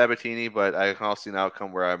bet Sabatini, but I can also see an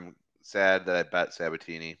outcome where I'm sad that I bet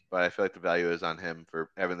Sabatini. But I feel like the value is on him for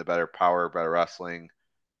having the better power, better wrestling,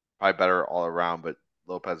 probably better all around. But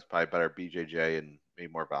Lopez is probably better BJJ and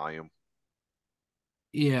maybe more volume.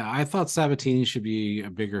 Yeah, I thought Sabatini should be a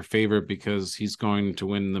bigger favorite because he's going to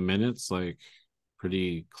win the minutes like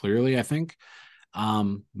pretty clearly, I think.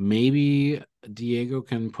 Maybe Diego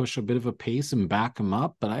can push a bit of a pace and back him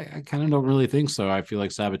up, but I kind of don't really think so. I feel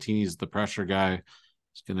like Sabatini's the pressure guy.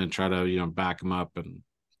 He's gonna try to, back him up and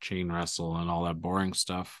chain wrestle and all that boring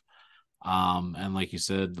stuff. And like you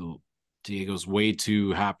said, Diego's way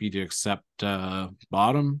too happy to accept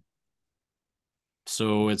bottom.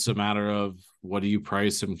 So it's a matter of what do you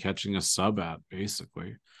price him catching a sub at,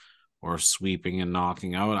 basically, or sweeping and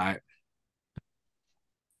knocking out.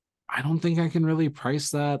 I don't think I can really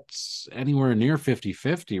price that anywhere near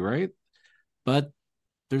 50-50, right? But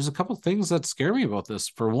there's a couple things that scare me about this.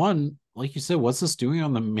 For one, like you said, what's this doing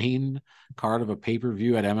on the main card of a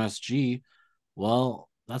pay-per-view at MSG? Well,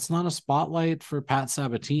 that's not a spotlight for Pat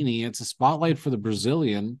Sabatini. It's a spotlight for the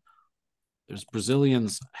Brazilian. There's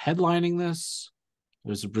Brazilians headlining this.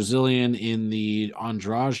 There's a Brazilian in the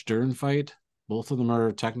Andrade Dern fight. Both of them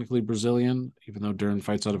are technically Brazilian, even though Dern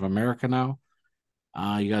fights out of America now.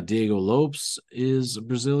 You got Diego Lopes is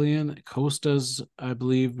Brazilian. Costa's, I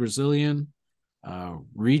believe, Brazilian.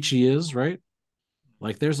 Ricci is, right?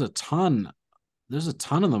 Like there's a ton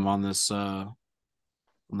of them on this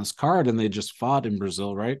card, and they just fought in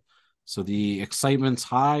Brazil, right? So the excitement's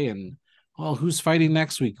high, and well, who's fighting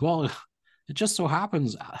next week? Well, it just so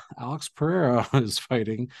happens Alex Pereira is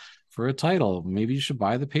fighting for a title. Maybe you should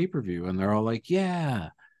buy the pay-per-view. And they're all like, yeah.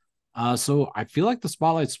 So I feel like the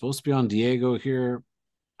spotlight's supposed to be on Diego here.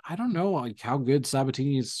 I don't know like how good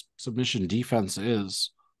Sabatini's submission defense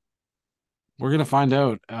is. We're gonna find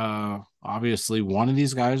out. Obviously, one of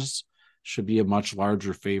these guys should be a much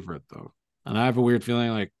larger favorite, though. And I have a weird feeling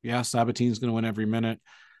like, yeah, Sabatini's gonna win every minute.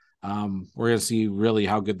 We're gonna see really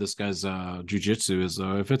how good this guy's jujitsu is,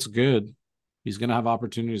 though. If it's good, he's gonna have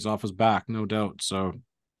opportunities off his back, no doubt. So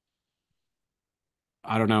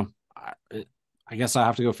I don't know. I guess I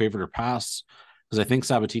have to go favorite or pass because I think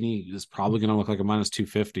Sabatini is probably gonna look like a minus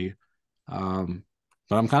 250. Um,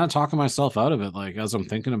 but I'm kind of talking myself out of it. Like as I'm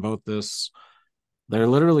thinking about this, they're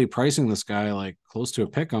literally pricing this guy like close to a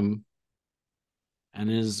pick 'em, and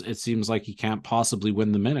it seems like he can't possibly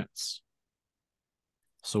win the minutes.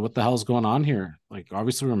 So what the hell's going on here? Like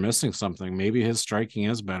obviously we're missing something. Maybe his striking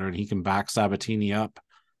is better and he can back Sabatini up.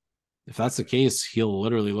 If that's the case, he'll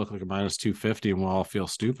literally look like a minus 250 and we'll all feel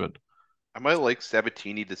stupid. I might like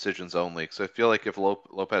Sabatini decisions only because I feel like if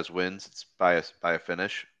Lopez wins, it's by a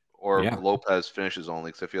finish, or Yeah. Lopez finishes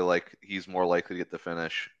only because I feel like he's more likely to get the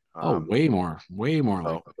finish. Oh, way more So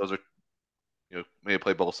likely. those are maybe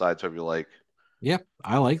play both sides however you like. Yep,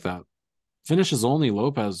 I like that. Finishes only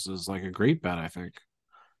Lopez is like a great bet, I think.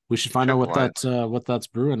 We should find out Check the lines. what that's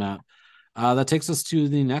brewing at. That takes us to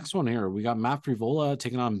the next one here. We got Matt Frivola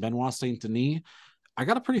taking on Benoit Saint Denis. I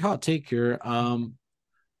got a pretty hot take here.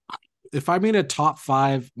 If I made a top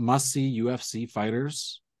 5 must see UFC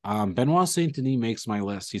fighters, Benoit Saint Denis makes my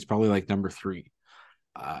list. He's probably like number 3.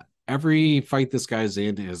 Every fight this guy's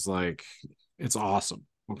in is like it's awesome.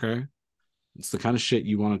 Okay, it's the kind of shit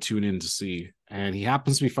you want to tune in to see. And he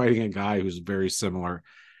happens to be fighting a guy who's very similar.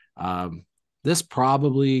 Um, this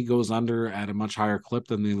probably goes under at a much higher clip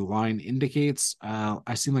than the line indicates.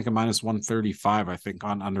 I seen like a minus 135, I think,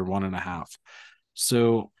 on under 1.5.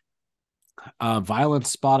 So, violent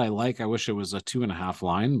spot I like. I wish it was a 2.5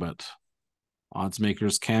 line, but odds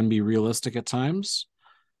makers can be realistic at times.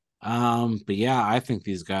 But yeah, I think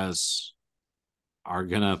these guys are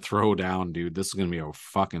gonna throw down, dude. This is gonna be a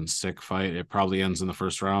fucking sick fight. It probably ends in the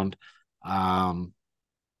first round. Um,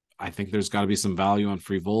 I think there's got to be some value on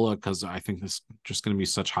Frivola because I think this is just going to be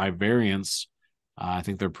such high variance. I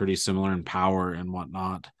think they're pretty similar in power and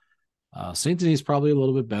whatnot. Saint Denis probably a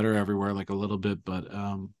little bit better everywhere, like a little bit, but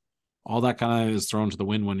all that kind of is thrown to the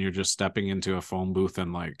wind when you're just stepping into a phone booth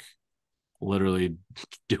and like literally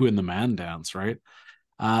doing the man dance, right?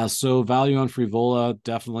 So value on Frivola,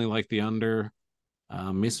 definitely like the under.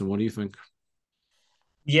 Mason, what do you think?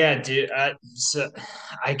 Yeah, dude.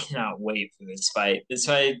 I cannot wait for this fight. This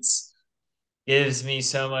fight gives me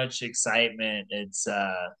so much excitement.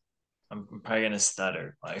 I'm probably gonna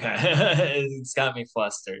stutter. Like it's got me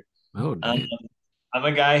flustered. Oh, Um, dang. I'm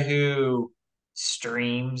a guy who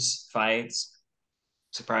streams fights.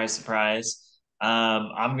 Surprise, surprise.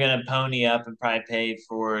 I'm gonna pony up and probably pay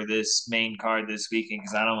for this main card this weekend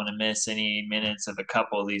because I don't want to miss any minutes of a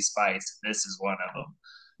couple of these fights. This is one of them.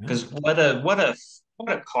 Yeah. Because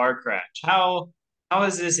what a car crash! How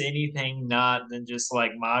is this anything not than just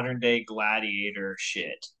like modern day gladiator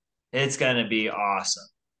shit? It's gonna be awesome.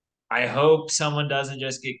 I hope someone doesn't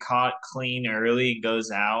just get caught clean early and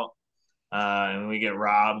goes out, and we get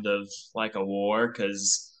robbed of like a war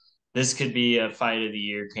because this could be a fight of the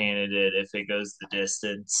year candidate if it goes the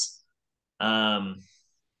distance. Um,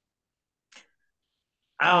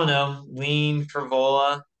 I don't know. Lean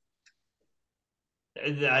Frivola.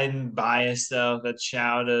 I'm biased though. That's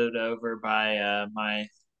shouted over by my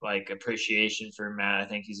like appreciation for Matt. I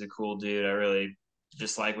think he's a cool dude. I really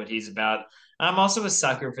just like what he's about. I'm also a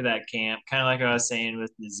sucker for that camp, kind of like I was saying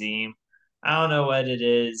with Nazim. I don't know what it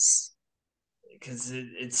is because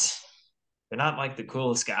it's they're not like the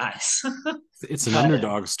coolest guys. It's an But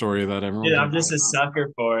underdog story that dude, everyone's I'm just about. a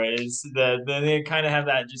sucker for it. It's they kind of have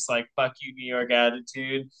that just like fuck you New York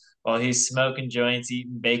attitude while he's smoking joints,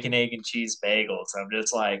 eating bacon, egg, and cheese bagels. I'm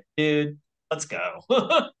just like, dude, let's go.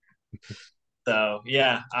 So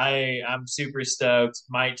yeah, I'm super stoked.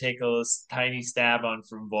 Might take a tiny stab on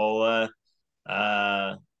Frumvola.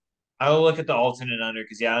 Uh, I'll look at the alternate under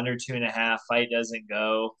because yeah, under 2.5. Fight doesn't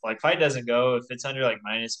go. Like fight doesn't go if it's under like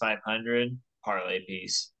 -500 parlay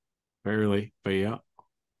piece. Barely, But yeah,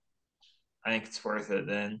 I think it's worth it.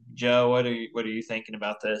 Then Joe, what are you thinking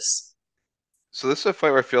about this? so this is a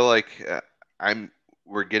fight where I feel like I'm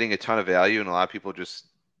we're getting a ton of value, and a lot of people just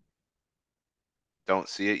don't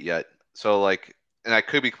see it yet. So like, and I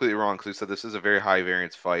could be completely wrong because we said this is a very high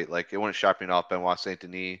variance fight. Like it wouldn't shock me at all if Benoit Saint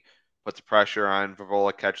Denis puts the pressure on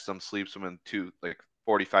Vavola, catches him, sleeps him in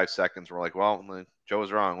 45 seconds. We're like, well, Joe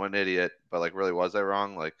was wrong. What an idiot. But like, really, was I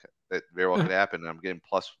wrong? Like that very well could happen. I'm getting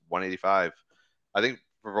plus 185. I think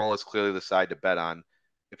Vavola is clearly the side to bet on.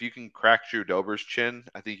 If you can crack Drew Dober's chin,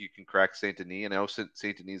 I think you can crack Saint Denis. And I know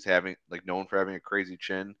Saint Denis having like known for having a crazy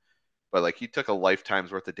chin, but like he took a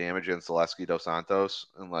lifetime's worth of damage against Zaleski dos Santos,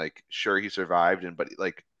 and like sure he survived, and but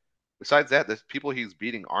like besides that, the people he's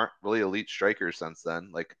beating aren't really elite strikers since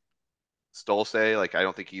then. Like Stolze, like I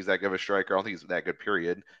don't think he's that good of a striker. I don't think he's that good.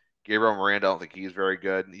 Period. Gabriel Miranda, I don't think he's very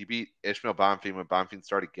good. He beat Ishmael Bonfim when Bonfim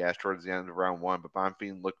started gas towards the end of round one, but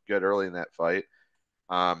Bonfim looked good early in that fight.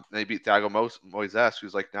 And he beat Thiago Moises,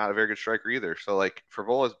 who's like not a very good striker either. So like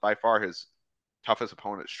Frivola is by far his toughest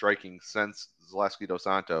opponent striking since Zaleski dos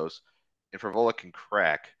Santos, and Frivola can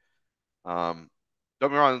crack. Um, don't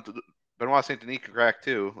get me wrong, Benoit Saint Denis can crack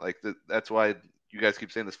too. Like that's why you guys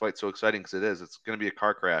keep saying this fight's so exciting because it is. It's going to be a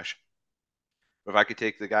car crash. But if I could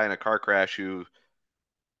take the guy in a car crash who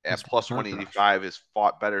let's at go plus car crash. 185 has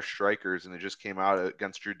fought better strikers, and it just came out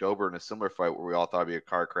against Drew Dober in a similar fight where we all thought it'd be a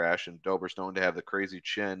car crash, and Dober's known to have the crazy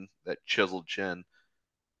chin, that chiseled chin.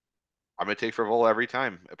 I'm gonna take Frivola every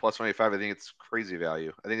time at plus 185. I think it's crazy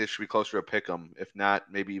value. I think it should be closer to a pick 'em, if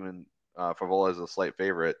not maybe even Frivola is a slight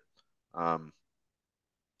favorite. Um,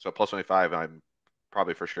 so plus 25, I'm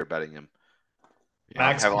probably for sure betting him. Yeah,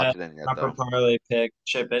 Max Haven't bet, locked it in yet proper though. parlay pick,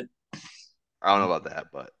 ship it. I don't know about that,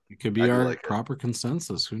 but it could I be do our like it. proper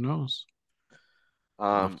consensus. Who knows?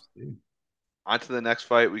 We'll have Um, to see. on to the next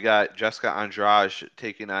fight. We got Jessica Andrade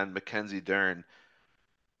taking on Mackenzie Dern.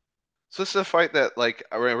 So this is a fight that, like,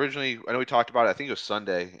 originally, I know we talked about it. I think it was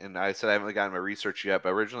Sunday, and I said I haven't really gotten my research yet. But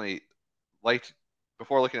originally, liked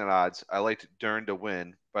before looking at odds, I liked Dern to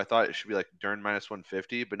win, but I thought it should be like Dern minus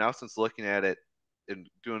 150. But now, since looking at it and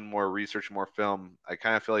doing more research, more film, I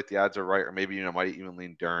kind of feel like the odds are right, or maybe might even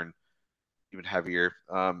lean Dern even heavier.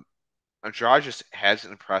 Andrade just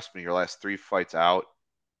hasn't impressed me her last three fights out.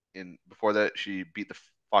 And before that, she beat the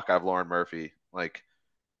fuck out of Lauren Murphy. Like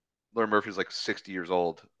Lauren Murphy's like 60 years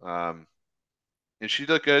old. And she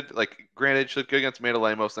looked good. Like, granted, she looked good against Amanda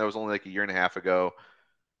Lemos, and that was only like a year and a half ago.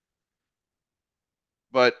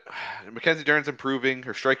 But Mackenzie Dern's improving.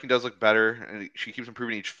 Her striking does look better, and she keeps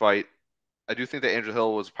improving each fight. I do think that Angel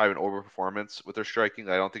Hill was probably an overperformance with her striking.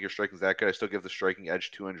 I don't think her striking is that good. I still give the striking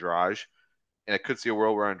edge to Andrade, and I could see a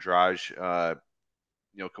world where Andrade,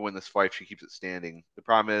 can win this fight if she keeps it standing. The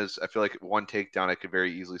problem is, I feel like one takedown, I could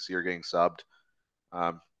very easily see her getting subbed.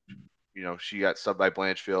 Um, she got subbed by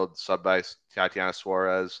Blanchfield, subbed by Tatiana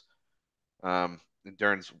Suarez. And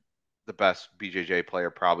Dern's the best BJJ player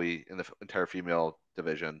probably in the entire female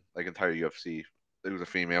division, like entire UFC. It was a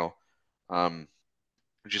female. Um,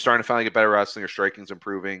 she's starting to finally get better wrestling. Her striking's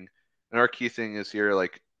improving. And our key thing is here,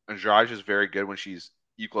 like Andrade is very good when she's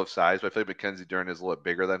equal of size, but I feel like Mackenzie Dern is a little bit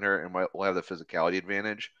bigger than her and will have the physicality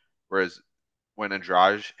advantage. Whereas when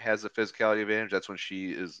Andrade has the physicality advantage, that's when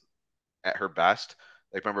she is at her best.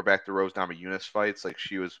 Like remember back to Rose Namajunas fights, like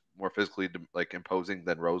she was more physically like imposing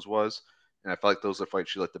than Rose was, and I feel like those are the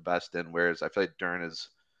fights she looked the best in. Whereas I feel like Dern is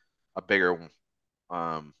a bigger,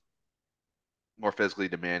 um, more physically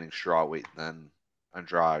demanding strawweight than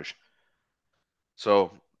Andrade.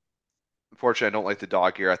 So unfortunately, I don't like the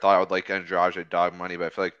dog here. I thought I would like Andrade at dog money, but I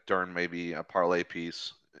feel like Dern may be a parlay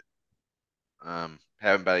piece.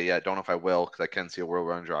 Haven't bet it yet. Don't know if I will because I can see a world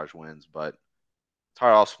where Andrade wins, but it's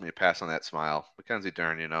hard also for me to pass on that smile. Mackenzie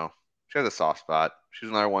Dern, she has a soft spot. She's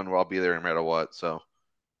another one where I'll be there no matter what. So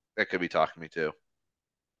that could be talking me too.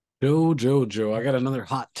 Joe. I got another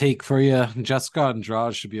hot take for you. Jessica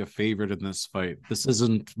Andrade should be a favorite in this fight. This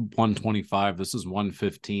isn't 125. This is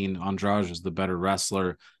 115. Andrade is the better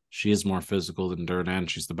wrestler. She is more physical than Dern, and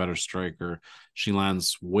she's the better striker. She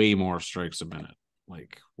lands way more strikes a minute.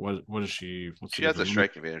 Like what is she? What's the She has a difference?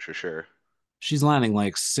 striking advantage for sure. She's landing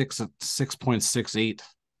like 6.68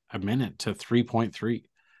 a minute to 3.3.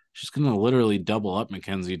 She's gonna literally double up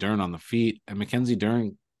Mackenzie Dern on the feet, and Mackenzie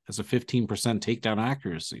Dern has a 15% takedown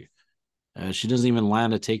accuracy. She doesn't even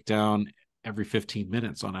land a takedown every 15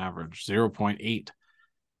 minutes on average, 0.8.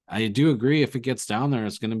 I do agree if it gets down there,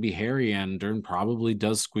 it's going to be hairy, and Dern probably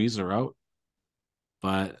does squeeze her out.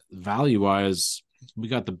 But value wise, we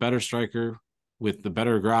got the better striker with the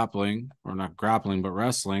better grappling, or not grappling, but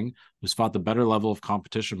wrestling, who's fought the better level of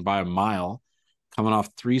competition by a mile, coming off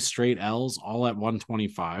 3 straight L's, all at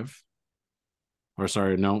 125. Or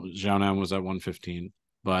sorry, no, Xiaonan was at 115,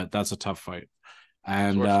 but that's a tough fight.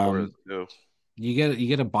 And Suarez too. you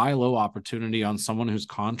get a buy low opportunity on someone whose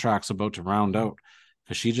contract's about to round out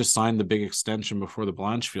because she just signed the big extension before the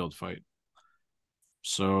Blanchfield fight.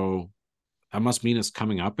 So that must mean it's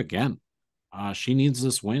coming up again. She needs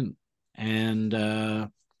this win, and I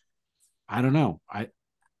don't know. I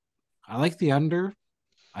like the under.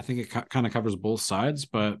 I think it kind of covers both sides,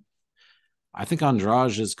 but I think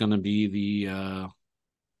Andrade is going to be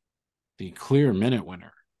the clear minute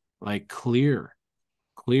winner, like clear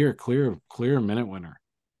minute winner.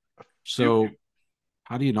 So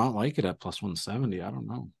how do you not like it at plus 170? I don't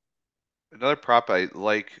know. Another prop I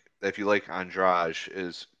like if you like Andrade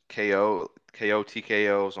is KO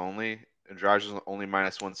TKOs only. Andrade is only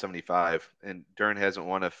minus 175, and Dern hasn't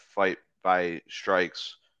won a fight by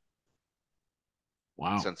strikes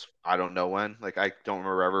Wow. since I don't know when. Like I don't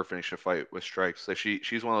remember ever finishing a fight with strikes. Like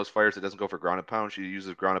she's one of those fighters that doesn't go for ground and pound. She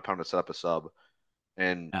uses ground and pound to set up a sub,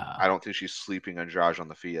 and Uh, I don't think she's sleeping Andrade on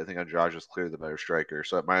the feet. I think Andrade is clearly the better striker.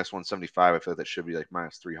 So at minus 175, I feel like that should be like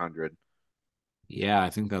minus 300. yeah, I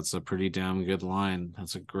think that's a pretty damn good line.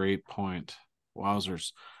 That's a great point.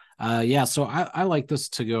 Wowzers. Yeah, so I like this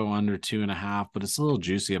to go under 2.5, but it's a little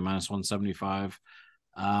juicy at minus 175.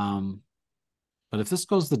 Um, but if this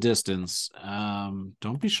goes the distance,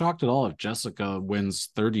 don't be shocked at all if Jessica wins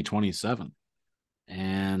 30-27.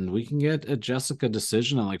 And we can get a Jessica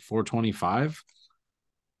decision at like 425.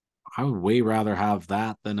 I would way rather have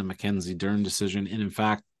that than a Mackenzie Dern decision. And in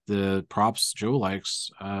fact, the props Joe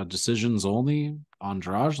likes, decisions only on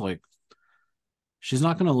Andrade. Like, she's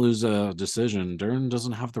not going to lose a decision. Dern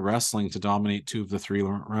doesn't have the wrestling to dominate 2 of the 3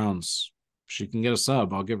 rounds. She can get a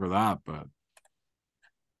sub. I'll give her that, but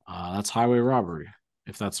that's highway robbery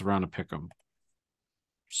if that's around a pick 'em.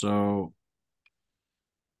 So,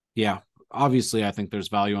 yeah, obviously, I think there's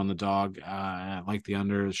value on the dog. I like the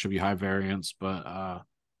under. It should be high variance, but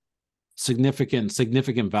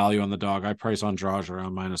significant value on the dog. I price on Andrade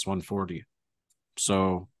around minus 140.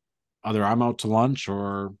 So either I'm out to lunch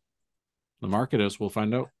or the market is. We'll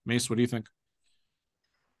find out. Mace, what do you think?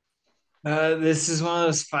 This is one of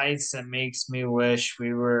those fights that makes me wish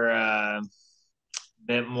we were a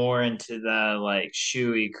bit more into the like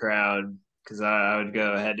shoey crowd because I would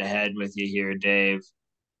go head to head with you here, Dave.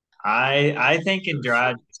 I think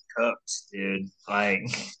Andrade is cooked, dude. Like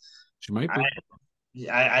She might be.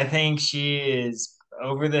 I think she is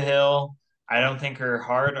over the hill. I don't think her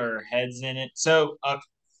heart or her head's in it. So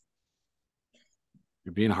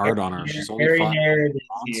You're being hard on her. She's only very fought narrative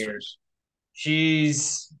here. monsters.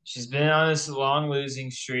 She's been on this long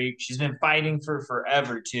losing streak. She's been fighting for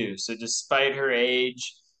forever too. So despite her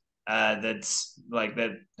age, that's like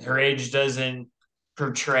that. Her age doesn't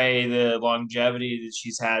portray the longevity that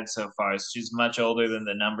she's had so far. So she's much older than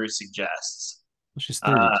the number suggests. She's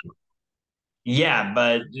Uh, 32. yeah,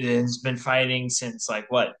 but has been fighting since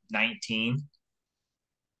like what 19.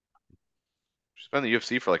 She's been in the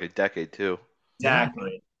UFC for like a decade too. Yeah.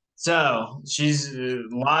 Exactly. So she's a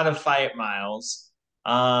lot of fight miles.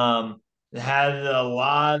 Um, had a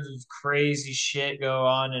lot of crazy shit go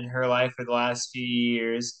on in her life for the last few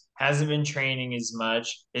years. Hasn't been training as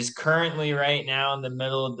much. Is currently right now in the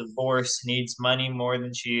middle of divorce. Needs money more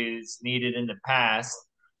than she's needed in the past.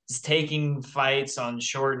 Is taking fights on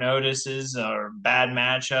short notices or bad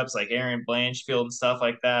matchups like Aaron Blanchfield and stuff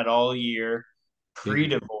like that all year Big.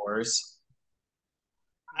 pre-divorce.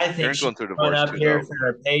 I think Aaron's she's going through a going divorce up too, here though. for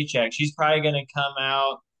a paycheck. She's probably going to come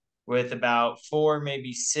out with about 4,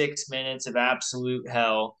 maybe 6 minutes of absolute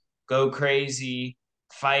hell, go crazy,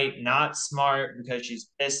 fight not smart because she's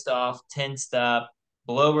pissed off, tensed up,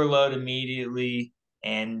 blow her load immediately,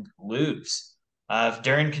 and lose. If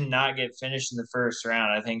Dern cannot get finished in the first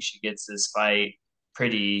round, I think she gets this fight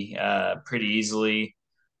pretty easily.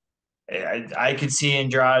 I could see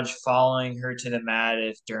Andrade following her to the mat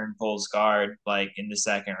if Dern pulls guard, like in the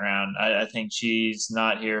second round. I think she's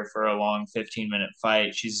not here for a long 15-minute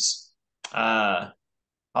fight. She's, oh,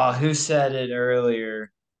 who said it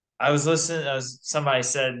earlier? I was listening. Somebody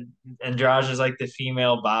said Andrade is like the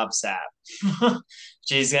female Bob Sapp.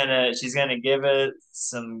 She's gonna give it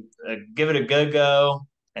a good go,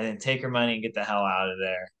 and then take her money and get the hell out of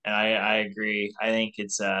there. And I agree. I think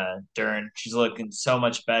it's Dern. She's looking so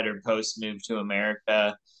much better post move to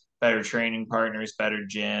America. Better training partners, better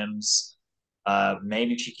gyms.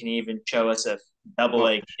 Maybe she can even show us a double Well,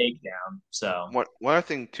 A takedown. So one other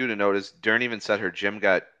thing too to note is Dern even said her gym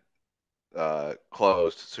got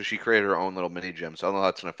closed, so she created her own little mini gym. So I don't know how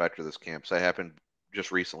that's gonna affect her this camp. So that happened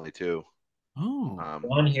just recently too. Oh.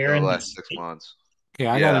 one here The in the last six state. months. Okay,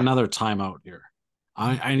 I got Yeah, another timeout here.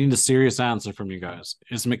 I need a serious answer from you guys.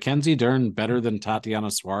 Is Mackenzie Dern better than Tatiana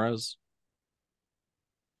Suarez?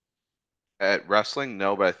 at wrestling,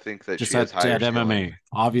 no, but I think that Just she has higher at ceiling. MMA.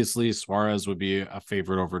 Obviously, Suarez would be a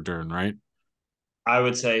favorite over Dern, right? I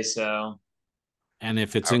would say so. And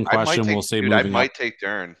if it's I, in I might question, we'll take, say dude. I moving up. might take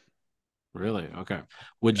Dern. Really? Okay.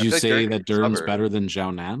 Would I you feel like Dern say could that beat Dern's Sutter. better than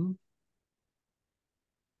Zhao Nan?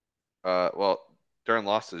 Well, Dern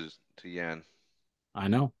lost to Yan. I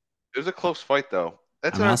know. It was a close fight though.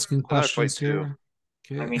 That's I'm asking another fight questions too.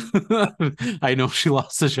 here. I Okay. mean, I know she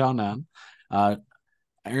lost to Zhao Nan. Uh,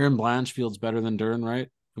 Aaron Blanchfield's better than Dern, right?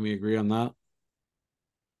 Can we agree on that?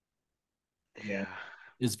 yeah, Yeah.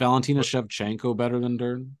 Is Valentina But Shevchenko better than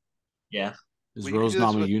Dern? yeah, Is well, you could Rose do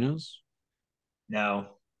this with. Namajunas?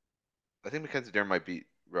 no. I think Mackenzie Dern might beat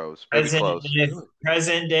Rose. Maybe Present close. if Really?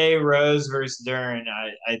 present day Rose versus Dern,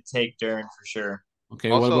 I take Dern for sure.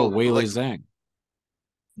 Okay, what Also, about Weili like, Zhang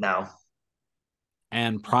No,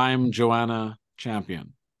 and Prime Joanna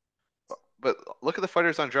Champion? but look at the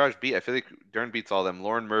fighters Andrade beat. I feel like Dern beats all them.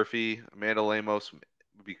 Lauren Murphy, Amanda Lemos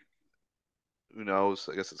would be. Who knows?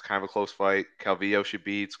 I guess it's kind of a close fight. Calvillo she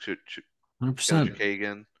beats. Taylor 100%.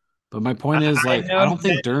 Kagan. But my I, point is, I like, I know don't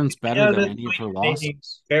think that Dern's I better know than the any of point her you're making is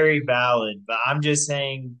losses. very valid, but I'm just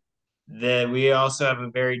saying that we also have a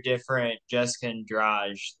very different Jessica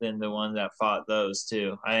Andrade than the one that fought those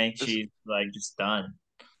two. I think This she's like just done.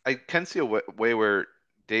 I can see a way where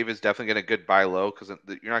Dave is definitely getting a good buy low because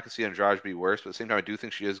you're not going to see Andrade be worse. But at the same time, I do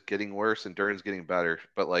think she is getting worse and Dern's getting better.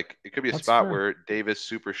 But like, it could be a That's spot fair. where Dave is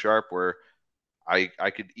super sharp, where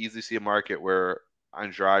I could easily see a market where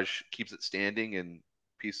Andrade keeps it standing and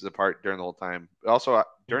pieces apart during the whole time. But also,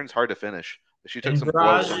 Dern's hard to finish. She took some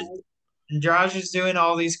blows Andrade from. Andrade is doing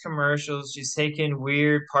all these commercials. She's taking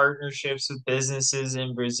weird partnerships with businesses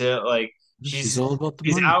in Brazil. Like She's she's all about the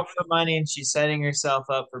she's money. out for money and she's setting herself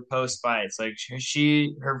up for post fights. Like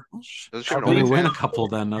she her Well, Doesn't she she have an her better win a OnlyFans? couple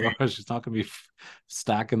then. Otherwise, she's not going to be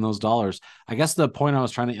stacking those dollars. I guess the point I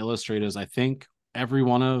was trying to illustrate is I think every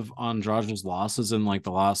one of Andrade's losses in like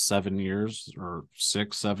the last 7 years or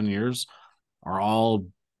 6, 7 years are all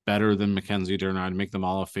better than Mackenzie Dern. I'd make them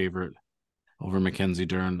all a favorite over Mackenzie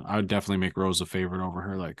Dern. I would definitely make Rose a favorite over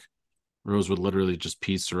her. Like Rose would literally just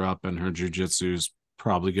piece her up, and her jujitsu is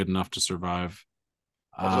probably good enough to survive.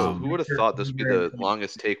 Also, who Um, would have thought this would be the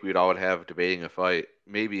longest take we'd all would have debating a fight?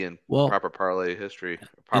 Maybe in well, proper parlay history,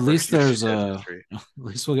 at proper least UFC there's chat a history. at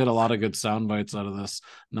least we'll get a lot of good sound bites out of this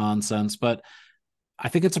nonsense. But I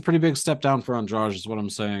think it's a pretty big step down for Andrade, is what I'm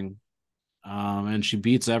saying. And she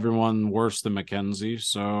beats everyone worse than Mackenzie.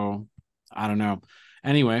 So I don't know.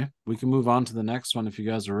 Anyway, we can move on to the next one if you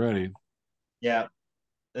guys are ready. Yeah.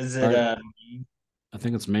 Is it Fire, I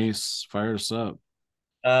think it's Mace. Fire us up.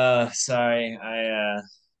 sorry, I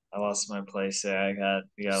lost my place there.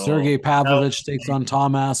 We got a Sergey little Pavlovich takes on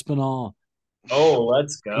Tom Aspinall. Oh,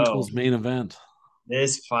 let's go. People's main event.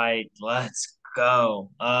 This fight, let's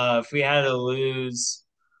go. If we had to lose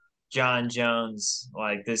John Jones,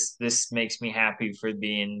 like this makes me happy for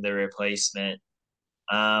being the replacement.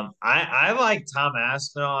 I like Tom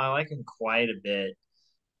Aspinall. I like him quite a bit.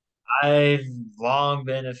 I've long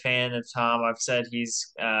been a fan of Tom. I've said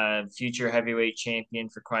he's future heavyweight champion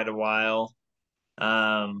for quite a while.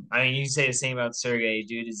 I mean, you say the same about Sergey.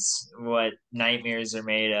 Dude is what nightmares are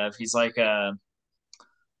made of. He's like a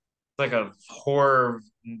horror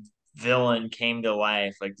villain came to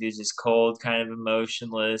life. Like dude's just cold, kind of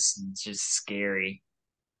emotionless, and just scary.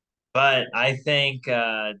 But I think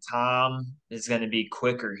Tom is going to be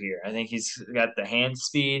quicker here. I think he's got the hand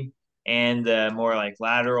speed and more like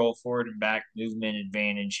lateral forward and back movement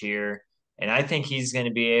advantage here. And I think he's going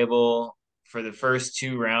to be able for the first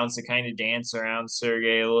 2 rounds to kind of dance around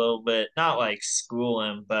Sergey a little bit, not like school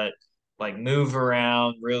him, but like move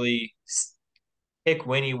around, really pick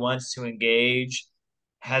when he wants to engage,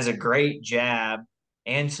 has a great jab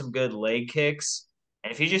and some good leg kicks.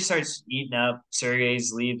 And if he just starts eating up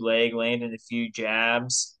Sergey's lead leg, landing a few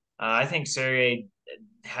jabs, I think Sergey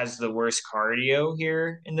has the worst cardio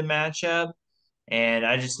here in the matchup. And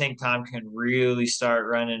I just think Tom can really start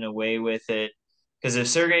running away with it. Because if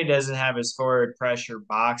Sergey doesn't have his forward pressure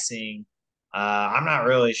boxing, I'm not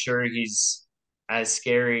really sure he's as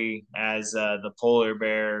scary as the polar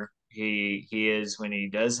bear he is when he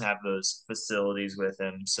does have those facilities with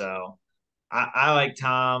him. So I like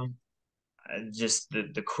Tom. Just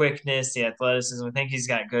the quickness, the athleticism. I think he's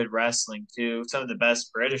got good wrestling too. Some of the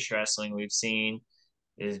best British wrestling we've seen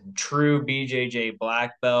is true BJJ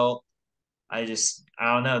black belt. I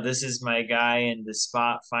don't know. This is my guy in the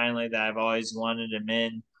spot finally that I've always wanted him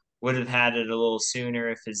in. Would have had it a little sooner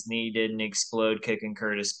if his knee didn't explode kicking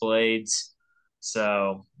Curtis Blades.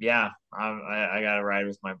 So yeah, I got to ride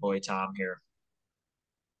with my boy Tom here.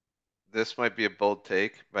 This might be a bold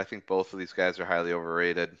take, but I think both of these guys are highly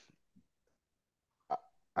overrated.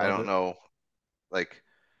 I Love don't it. know. Like,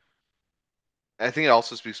 I think it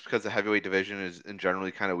also speaks because the heavyweight division is in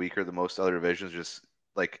generally kind of weaker than most other divisions. Just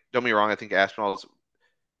like, don't be wrong, I think Aspinall is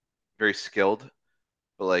very skilled,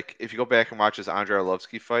 but like, if you go back and watch his Andrei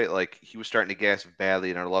Arlovsky fight, like he was starting to gas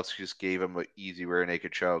badly, and Arlovsky just gave him an easy rear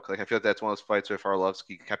naked choke. Like, I feel like that's one of those fights where if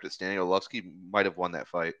Arlovsky kept it standing, Arlovsky might have won that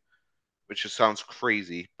fight, which just sounds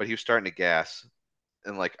crazy. But he was starting to gas,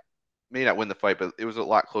 and like may not win the fight, but it was a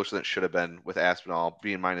lot closer than it should have been with Aspinall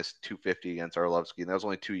being minus 250 against Arlovsky, and that was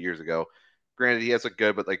only 2 years ago. Granted, he has a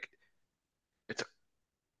good, but like it's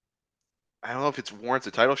I don't know if it's warrants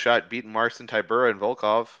a title shot beating Marston, Tybura, and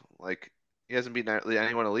Volkov. Like he hasn't beaten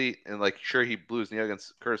anyone elite, and like sure he blew his knee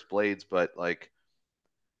against Curtis Blades, but like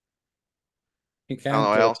You I don't can't know.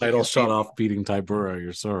 I get a don't think title he's shot beat. off beating Tybura.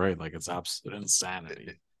 You're so right. Like it's absolute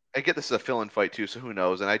insanity. I get this is a fill-in fight too, so who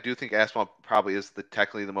knows? And I do think Aspinall probably is the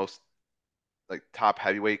technically the most like top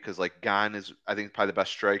heavyweight because like Gon is I think probably the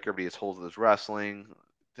best striker, but he has holes in his wrestling.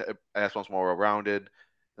 Aspinall's more well-rounded. And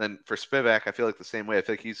then for Spivak, I feel like the same way. I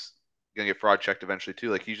feel like he's gonna get fraud checked eventually too.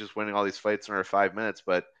 Like he's just winning all these fights in under 5 minutes.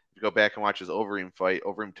 But if you go back and watch his Overeem fight,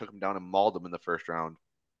 Overeem took him down and mauled him in the first round.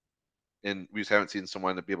 And we just haven't seen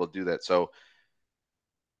someone to be able to do that. So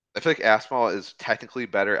I feel like Aspinall is technically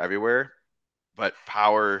better everywhere, but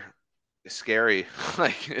power is scary.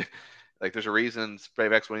 like there's a reason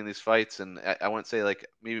Spivak's winning these fights, and I wouldn't say like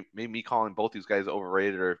maybe me calling both these guys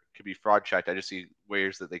overrated or could be fraud checked. I just see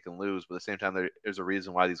ways that they can lose, but at the same time, there's a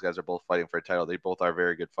reason why these guys are both fighting for a title. They both are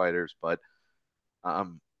very good fighters, but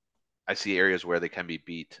um, I see areas where they can be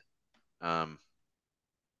beat, um,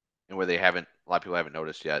 and where they haven't. A lot of people haven't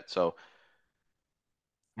noticed yet. So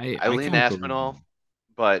I I lean can't Aspinall, believe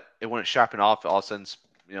but it wouldn't shock me off. All of a sudden,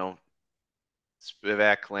 you know,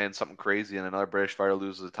 Spivak lands something crazy and another British fighter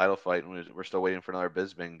loses a title fight, and we're still waiting for another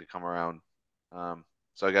Bisping to come around.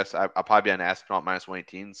 So I guess I'll probably be on Aspinall at minus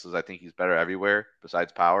 118, because I think he's better everywhere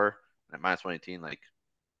besides power. And at minus 118, like,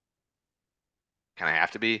 kind of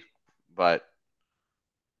have to be, but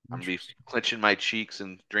I'm gonna be Interesting. clenching my cheeks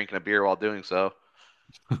and drinking a beer while doing so.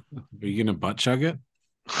 Are you gonna butt chug it?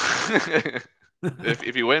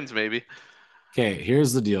 If he wins, maybe. Okay,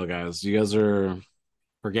 here's the deal, guys. You guys are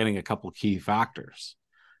forgetting a couple key factors.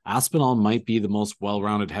 Aspinall might be the most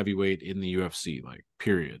well-rounded heavyweight in the UFC, like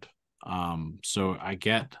period. So I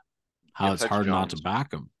get Yeah, how it's besides hard not to Jones.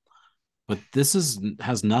 back him, but this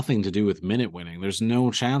has nothing to do with minute winning. There's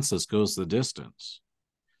no chance this goes the distance.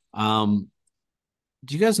 Um,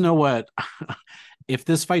 Do you guys know what if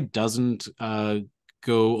this fight doesn't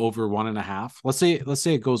go over 1.5? Let's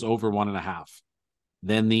say it goes over 1.5.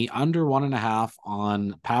 Then the under 1.5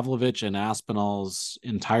 on Pavlovich and Aspinall's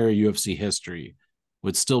entire UFC history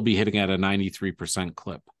would still be hitting at a 93%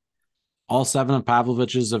 clip. All 7 of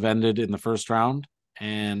Pavlovich's have ended in the first round,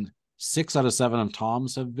 and 6 out of 7 of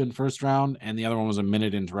Tom's have been first round, and the other one was a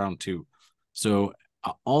minute into round 2. So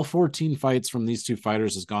all 14 fights from these two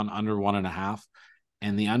fighters has gone under 1.5,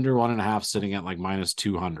 and the under 1.5 sitting at like minus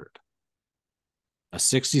 200. A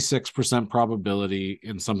 66% probability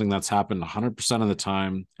in something that's happened 100% of the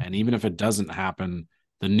time. And even if it doesn't happen,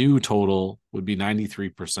 the new total would be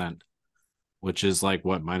 93%, which is like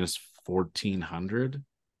what, minus 1,400?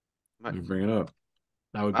 Let me bring it up.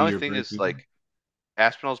 That would My be only your thing break is even. like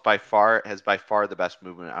Aspinall's by far the best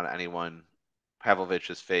movement on anyone Pavlovich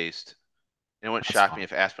has faced. And it wouldn't That's shock me fine.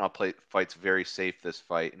 if Aspinall fights very safe this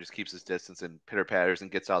fight and just keeps his distance and pitter patters and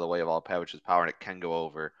gets out of the way of all Pavlovich's power, and it can go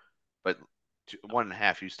over. But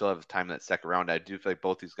 1.5, you still have time in that second round. I do feel like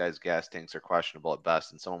both these guys' gas tanks are questionable at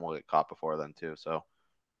best, and someone will get caught before then too. So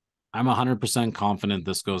I'm 100% confident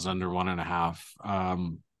this goes under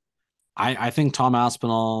 1.5. I think Tom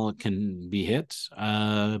Aspinall can be hit,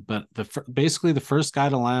 but basically the first guy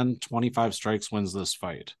to land 25 strikes wins this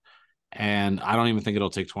fight, and I don't even think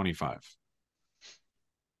it'll take 25.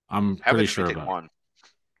 I'm pretty Pavlovich may sure take about it. one.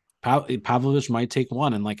 Pavlovich might take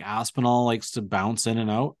one, and like Aspinall likes to bounce in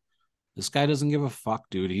and out. This guy doesn't give a fuck,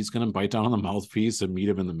 dude. He's gonna bite down on the mouthpiece and meet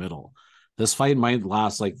him in the middle. This fight might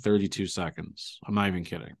last like 32 seconds. I'm not even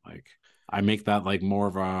kidding. Like I make that like more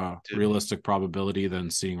of a Dude, realistic probability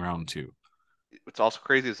than seeing round 2. what's also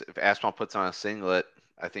crazy is if Aspinall puts on a singlet,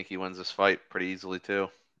 I think he wins this fight pretty easily too.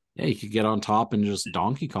 Yeah, you could get on top and just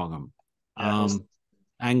Donkey Kong him, Yeah.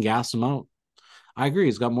 and gas him out. I agree.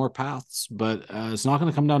 He's got more paths, but it's not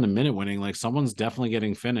going to come down to minute winning. Like someone's definitely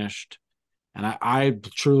getting finished, and I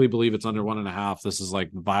truly believe it's under 1.5. This is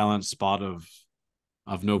like the violent spot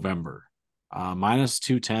of November. Minus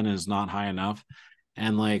 210 is not high enough.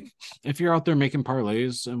 And like if you're out there making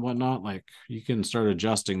parlays and whatnot, like you can start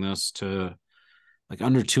adjusting this to like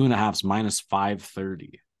under 2.5's minus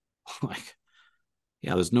 530. Like,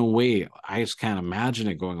 yeah, there's no way. I just can't imagine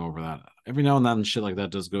it going over that. Every now and then shit like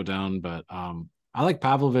that does go down, but I like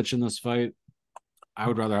Pavlovich in this fight. I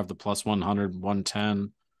would rather have the plus 100,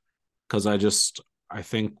 110, because I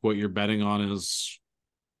think what you're betting on is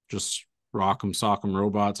just rock'em sock'em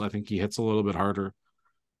robots. I think he hits a little bit harder.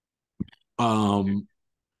 Um,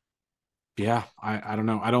 yeah, I don't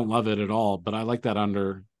know. I don't love it at all, but I like that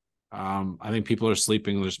under. I think people are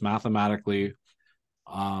sleeping. Just mathematically,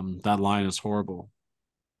 that line is horrible.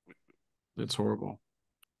 It's horrible.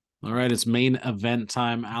 All right, it's main event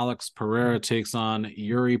time. Alex Pereira takes on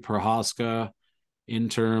Yuri Prochazka,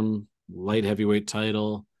 interim light heavyweight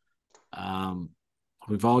title. Um,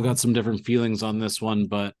 we've all got some different feelings on this one,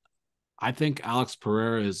 but I think Alex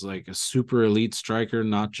Pereira is like a super elite striker,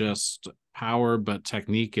 not just power, but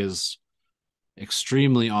technique is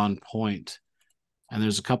extremely on point. And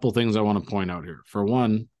there's a couple things I want to point out here. For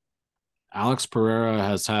one, Alex Pereira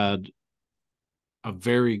has had a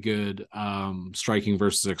very good striking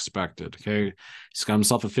versus expected. Okay. He's got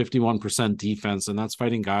himself a 51% defense, and that's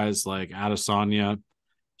fighting guys like Adesanya,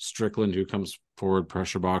 Strickland, who comes forward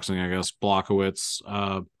pressure boxing, I guess, Blockowitz.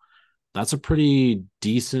 That's a pretty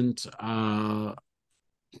decent level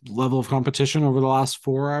of competition over the last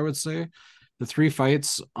 4, I would say. The 3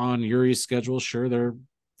 fights on Yuri's schedule, sure,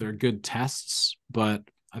 they're good tests, but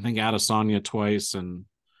I think Adesanya twice and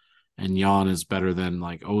Jan is better than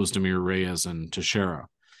like Ozdemir Reyes and Teixeira.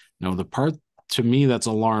 Now, the part to me that's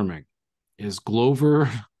alarming is Glover.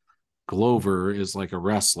 Glover is like a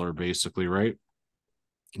wrestler, basically, right?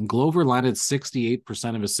 And Glover landed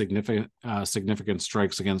 68% of his significant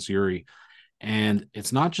strikes against Yuri. And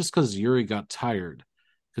it's not just because Yuri got tired,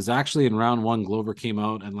 because actually in round 1, Glover came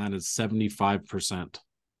out and landed 75%.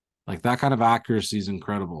 Like that kind of accuracy is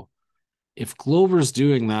incredible. If Glover's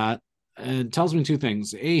doing that, it tells me 2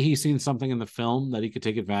 things. A, he's seen something in the film that he could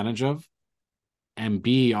take advantage of. And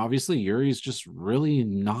B, obviously, Yuri's just really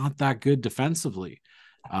not that good defensively.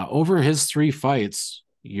 Over his 3 fights,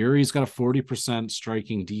 Yuri's got a 40%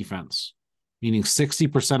 striking defense, meaning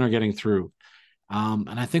 60% are getting through. And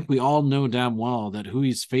I think we all know damn well that who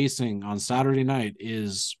he's facing on Saturday night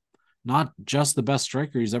is not just the best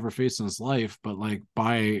striker he's ever faced in his life, but like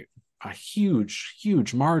by a huge,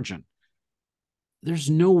 huge margin.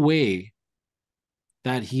 There's no way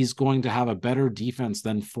that he's going to have a better defense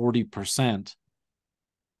than 40%,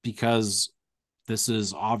 because this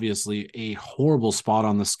is obviously a horrible spot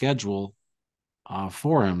on the schedule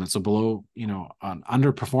for him. It's a below, an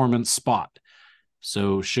underperformance spot.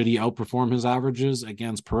 So should he outperform his averages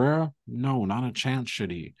against Pereira? No, not a chance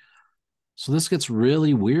should he. So this gets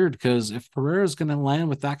really weird because if Pereira is going to land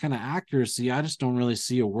with that kind of accuracy, I just don't really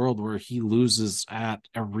see a world where he loses at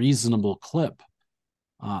a reasonable clip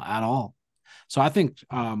at all. So I think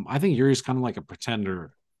Yuri's kind of like a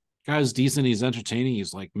pretender. Guy's decent, he's entertaining,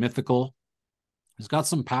 he's like mythical. He's got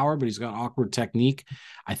some power, but he's got awkward technique.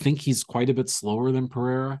 I think he's quite a bit slower than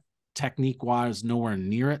Pereira, technique wise, nowhere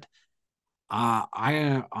near it.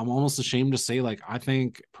 I'm almost ashamed to say like I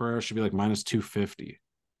think Pereira should be like minus 250.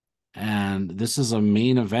 And this is a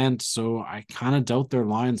main event, so I kind of doubt their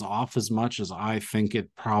lines off as much as I think it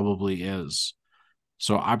probably is.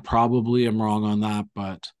 So I probably am wrong on that,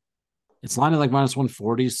 but it's lined at like minus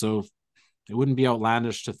 140, so it wouldn't be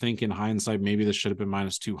outlandish to think in hindsight maybe this should have been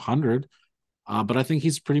minus 200. But I think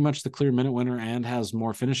he's pretty much the clear minute winner and has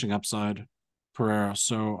more finishing upside, Pereira.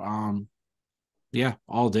 So yeah,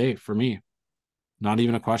 all day for me. Not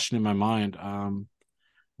even a question in my mind.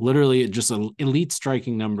 Literally just elite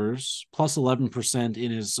striking numbers, plus 11%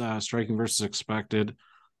 in his striking versus expected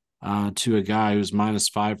to a guy who's minus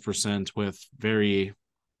 5% with very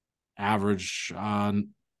average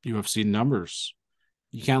UFC numbers.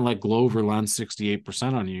 You can't let Glover land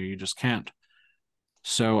 68% on you. You just can't.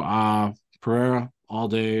 So Pereira all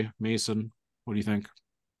day. Mason, what do you think?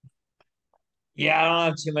 Yeah, I don't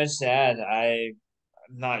have too much to add.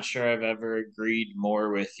 I'm not sure I've ever agreed more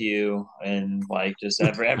with you and like just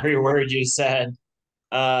every word you said.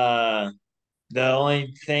 Uh the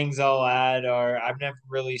only things I'll add are I've never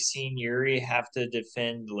really seen Yuri have to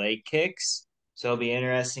defend leg kicks. So it'll be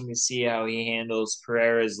interesting to see how he handles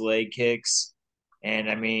Pereira's leg kicks. And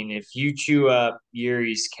I mean, if you chew up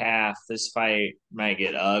Yuri's calf, this fight might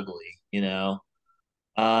get ugly, you know?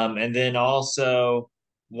 And then also,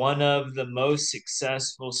 one of the most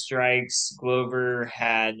successful strikes Glover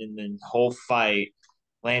had in the whole fight,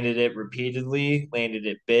 landed it repeatedly, landed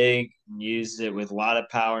it big, and used it with a lot of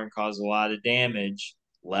power and caused a lot of damage.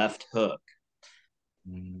 Left hook.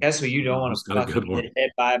 Guess what you don't want Who's to got a good fucking one? get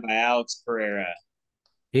hit by Alex Pereira.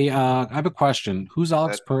 Hey, I have a question. Who's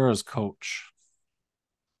Alex That Pereira's coach?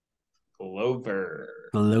 Glover.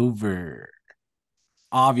 Glover.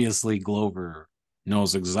 Obviously, Glover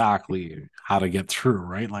knows exactly how to get through,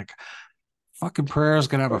 right? Like, fucking Pereira's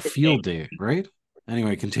gonna have a field day, right?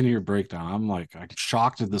 Anyway, continue your breakdown. I'm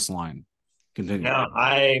shocked at this line. Continue. No,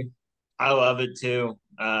 I love it too.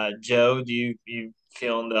 Joe, do you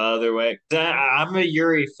feeling the other way? I'm a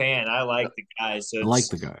Yuri fan. I like the guy, so I like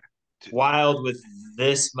the it's guy. wild with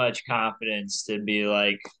this much confidence to be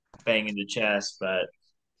like banging the chest. But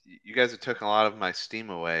you guys have taken a lot of my steam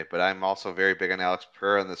away, but I'm also very big on Alex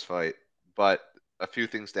Pereira in this fight. But a few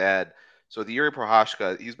things to add. So the Yuri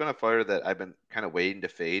Prochazka, he's been a fighter that I've been kind of waiting to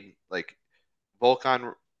fade. Like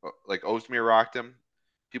Volkan, like Ozdemir rocked him.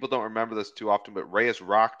 People don't remember this too often, but Reyes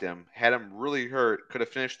rocked him, had him really hurt, could have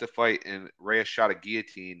finished the fight, and Reyes shot a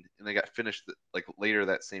guillotine, and they got finished like later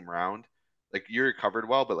that same round. Like Yuri covered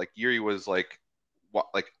well, but like Yuri was like what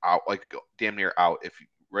like out, like damn near out. If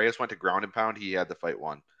Reyes went to ground and pound, he had the fight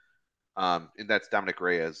won. And that's Dominic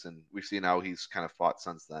Reyes, and we've seen how he's kind of fought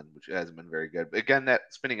since then, which hasn't been very good. But again, that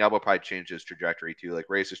spinning elbow probably changed his trajectory too. Like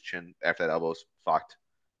Reyes' chin after that elbow was fucked,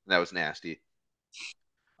 and that was nasty.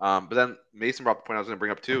 But then Mason brought the point I was going to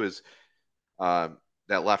bring up too is that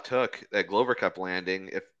left hook that Glover kept landing.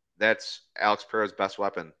 If that's Alex Pereira's best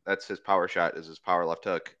weapon, that's his power shot, is his power left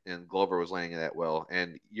hook, and Glover was landing it at will.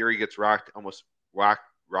 And Yuri gets rocked, almost rock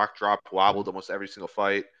dropped, wobbled almost every single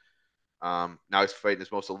fight. Now he's fighting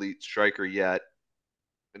his most elite striker yet,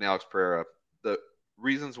 in Alex Pereira. The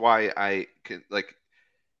reasons why I can like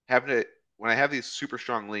having to when I have these super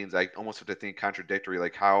strong leans, I almost have to think contradictory.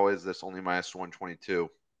 Like, how is this only minus 122?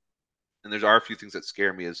 And there are a few things that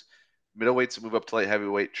scare me. Is middleweights that move up to light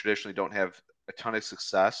heavyweight traditionally don't have a ton of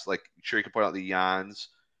success. Like, sure, you can point out the Jans.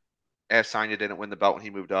 Asanya didn't win the belt when he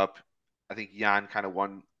moved up. I think Jan kind of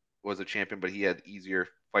won, was a champion, but he had easier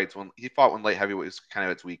fights when he fought when light heavyweight was kind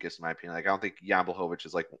of its weakest, in my opinion. Like, I don't think Jan Blachowicz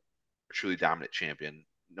is like a truly dominant champion.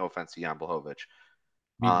 No offense to Jan Blachowicz.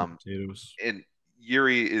 Meat and Um, potatoes. and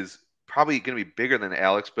Yuri is probably going to be bigger than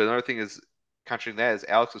Alex. But another thing is, contradicting that, is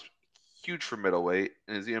Alex is huge for middleweight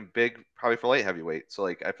and is even big probably for light heavyweight. So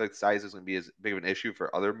like I feel like size is going to be as big of an issue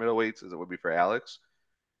for other middleweights as it would be for Alex.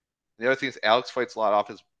 And the other thing is Alex fights a lot off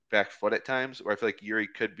his back foot at times, where I feel like Yuri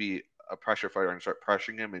could be a pressure fighter and start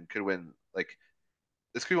pressuring him and could win. Like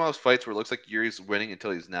this could be one of those fights where it looks like Yuri's winning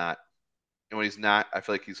until he's not, and when he's not, I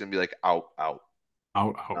feel like he's going to be like out. Out.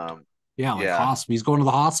 Um, Yeah, like yeah, hospital. He's going to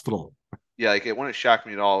the hospital. yeah, like it wouldn't shock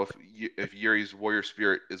me at all if Yuri's warrior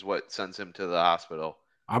spirit is what sends him to the hospital.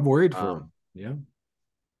 I'm worried for Um, him. Yeah.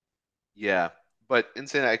 yeah, But in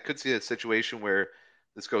saying that, I could see a situation where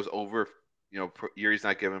this goes over. Yuri's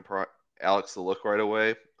not giving Alex the look right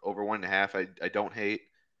away. Over 1.5, I don't hate.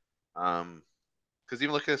 Because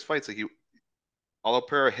even look at his fights, like although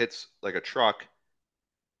Pereira hits like a truck,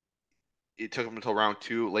 it took him until round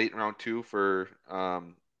two, late in round two for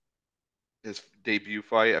his debut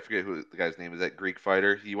fight. I forget who the guy's name is. That Greek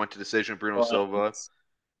fighter. He went to decision. Bruno Well, Silva.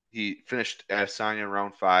 He finished Adesanya in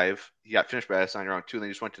round 5. He got finished by Adesanya in round 2, and then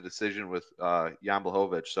he just went to decision with Jan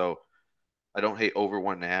Blachowicz. So I don't hate over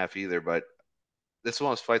 1.5 either. But this is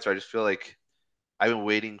one of those fights where I just feel like I've been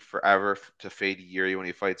waiting forever to fade Yuri when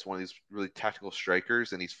he fights one of these really technical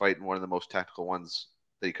strikers, and he's fighting one of the most technical ones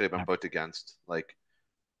that he could have been put against. Like,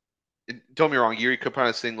 don't get me wrong, Yuri could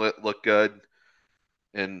probably thing look good,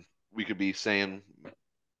 and we could be saying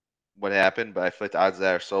what happened, but I feel like the odds of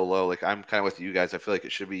that are so low. Like, I'm kind of with you guys. I feel like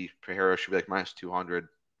it should be Pereira should be like minus 200,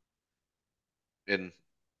 and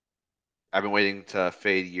I've been waiting to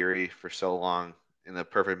fade Yuri for so long in the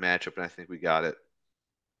perfect matchup, and I think we got it.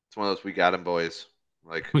 It's one of those we got him, boys.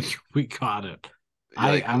 Like, We got it.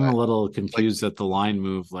 like, I'm a little like confused at the line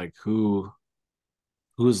move. Like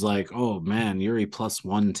who's like, oh man, Yuri plus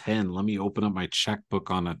 110. Let me open up my checkbook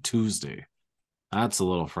on a Tuesday. That's a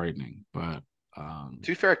little frightening, but to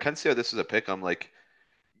be fair, I can see how this is a pick. I'm like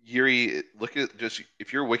Yuri. Look at just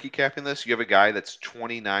if you're wiki capping this, you have a guy that's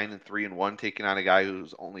 29 and 3-1 taking on a guy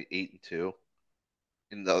who's only 8-2.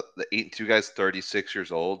 And the 8-2 guy's 36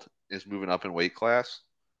 years old, is moving up in weight class.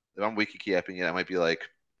 If I'm wiki capping it, I might be like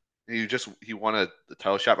he won the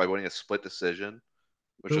title shot by winning a split decision,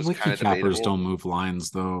 which the was wiki kind of cappers debatable. don't move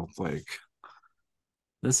lines though. Like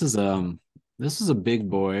this is this is a big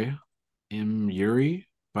boy in Yuri,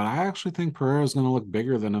 but I actually think Pereira is going to look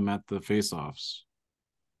bigger than him at the face-offs.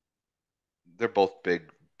 They're both big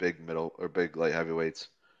middle or big light heavyweights.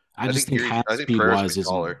 I just think hand I think speed Pereira's gonna wise be isn't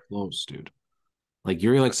taller. close, dude. Like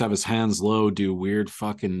Yuri likes to have his hands low, do weird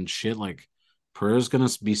fucking shit. Like Pereira's gonna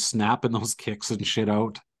be snapping those kicks and shit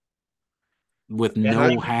out with yeah, I no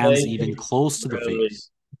think hands even close to the face.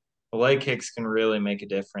 the leg kicks can really make a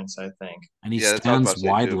difference, I think. And he Yeah, that's what I was stands about to say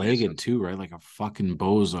wide too, legged Mason. too, right? Like a fucking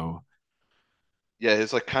bozo. Yeah,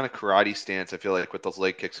 his like kind of karate stance. I feel like with those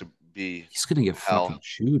leg kicks would be He's gonna get fucking hell.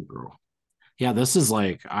 chewed, bro. Yeah, this is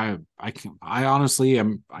like I honestly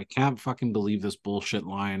am I can't fucking believe this bullshit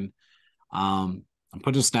line. I'm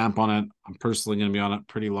putting a stamp on it. I'm personally gonna be on it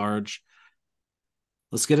pretty large.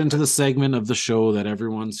 Let's get into I, the segment of the show that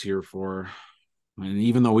everyone's here for. And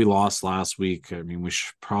even though we lost last week, I mean, we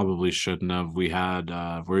probably shouldn't have. We are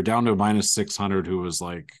down to minus 600, who was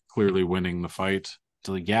like clearly winning the fight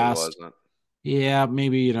till he really gassed. wasn't. Yeah,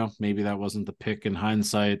 maybe, maybe that wasn't the pick in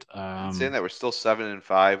hindsight. And saying that we're still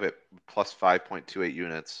 7-5 at plus 5.28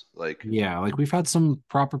 units. Like, Yeah, like we've had some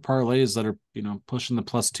proper parlays that are, pushing the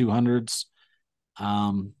plus 200s.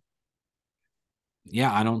 Um,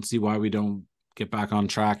 yeah, I don't see why we don't get back on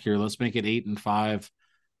track here. Let's make it 8-5.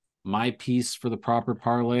 My piece for the proper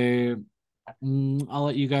parlay. I'll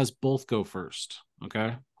let you guys both go first.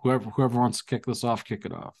 Okay. Whoever wants to kick this off, kick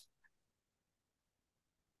it off.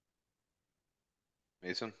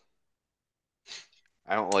 Mason,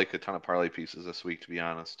 I don't like a ton of parlay pieces this week, to be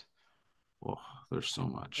honest. Oh, there's so I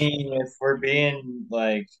much. mean, if we're being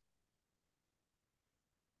like,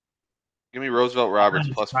 Give me Roosevelt I'm Roberts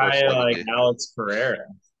gonna plus try like 470. Alex Pereira.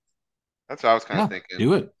 That's what I was kind of Yeah, thinking.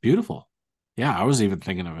 do it. Beautiful. Yeah, I was even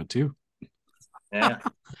thinking of it too. Yeah,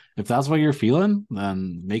 If that's what you're feeling,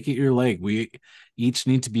 then make it your leg. We each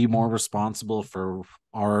need to be more responsible for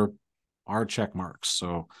our our check marks.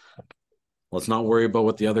 So let's not worry about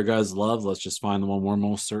what the other guys love. Let's just find the one we're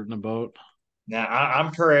most certain about. now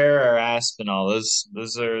I'm Pereira or Aspinall.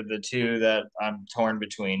 Those are the two that I'm torn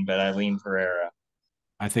between, but I lean Pereira.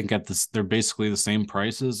 I think at this they're basically the same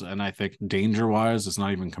prices, and I think danger wise, it's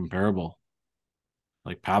not even comparable.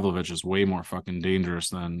 Like Pavlovich is way more fucking dangerous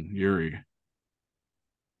than Yuri,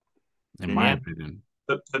 in And my yeah, opinion.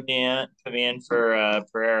 put me in for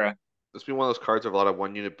Pereira. This be one of those cards of a lot of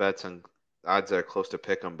 1 unit bets and odds that are close to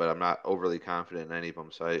pick them, but I'm not overly confident in any of them.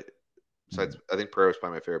 Besides, I think Pereira's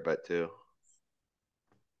probably my favorite bet too.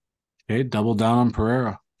 Okay, double down on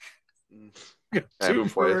Pereira. Mm, Two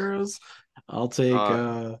Happens twice. Pereiras. I'll take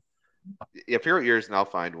Uh, yeah, figure out yours and I'll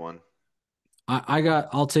find one.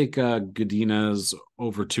 I'll take Godinez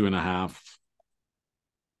over 2.5.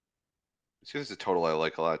 It's just a total I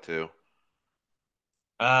like a lot too.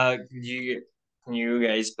 Can you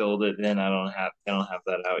guys build it? Then I don't have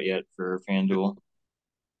that out yet for It, FanDuel.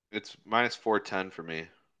 it's minus 410 for me.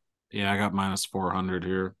 Yeah, I got minus 400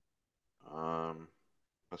 here. Um,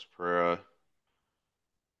 that's Pereira.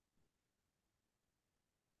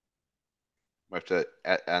 I have to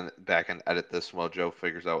back and edit this while Joe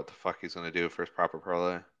figures out what the fuck he's gonna do for his proper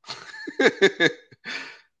parlay.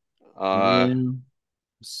 Yeah.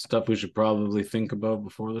 Stuff we should probably think about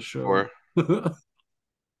before the show.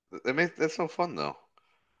 That's no fun though.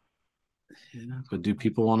 Yeah, but do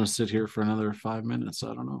people want to sit here for another 5 minutes?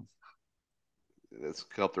 I don't know. It's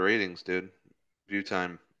help the ratings, dude. View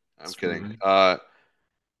time. I'm That's kidding. right.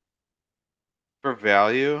 For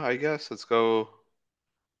value, I guess let's go.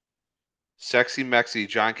 Sexy Mexi,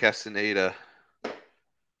 John Castaneda.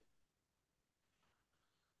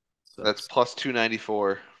 That's plus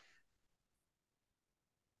 294.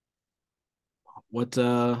 What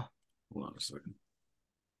hold on a second.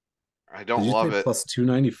 I don't Did you love say it. plus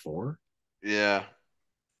 294? Yeah.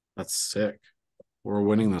 That's sick. We're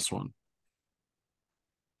winning this one.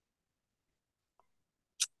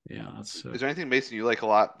 Yeah, that's sick. Is there anything, Mason, you like a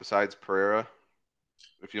lot besides Pereira?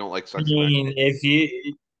 If you don't like I Sexy mean, Mexi?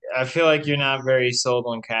 I feel like you're not very sold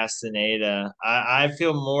on Castaneda. I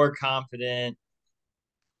feel more confident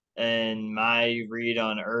in my read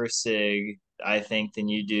on Ursig, I think, than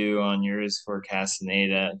you do on yours for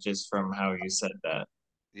Castaneda, just from how you said that.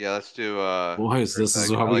 Yeah, let's do Boys, this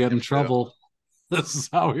is Urseg. how I we like get in him too. trouble. This is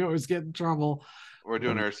how we always get in trouble. We're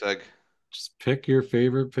doing Urseg. Just pick your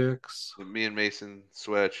favorite picks. Me and Mason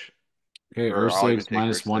switch. Okay, Or I'll even Urseg's take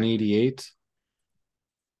minus Urseg. 188.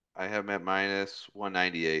 I have him at minus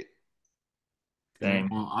 198. Okay.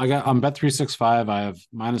 Well, I'm bet 365. I have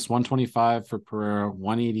minus 125 for Pereira,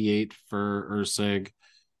 188 for Ursig,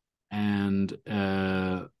 and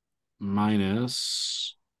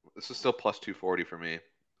minus This is still plus 240 for me.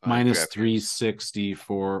 minus DraftKings. 360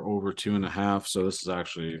 for over 2.5. So this is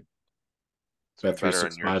actually bet Better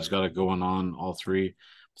on 365's yours. got it going on all three,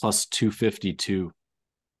 plus 252.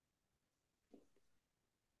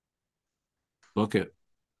 Book it.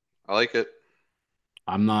 I like it.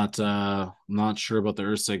 I'm not sure about the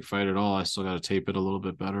Ursig fight at all. I still got to tape it a little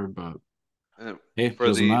bit better, but hey, it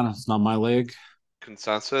doesn't matter. It's not my leg.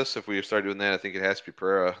 Consensus, if we start doing that, I think it has to be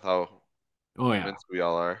Pereira. How convinced we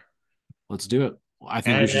all are. Let's do it. I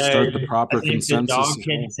think we should start the proper I think consensus. The dog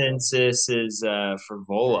consensus is for For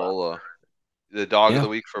Vola. Vola. The dog of the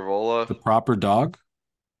week for Vola. The proper dog.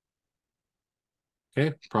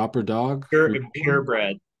 Okay, proper dog.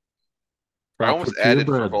 Purebred. I almost added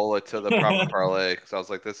for Vola to the proper parlay because I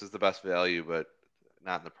was like, this is the best value, but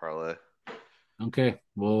not in the parlay. Okay,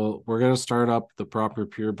 well, we're gonna start up the proper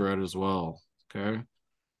purebred as well. Okay,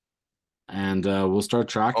 and we'll start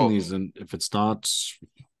tracking these, and if it's not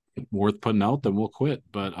worth putting out, then we'll quit.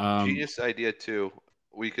 But genius idea too.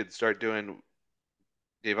 We could start doing.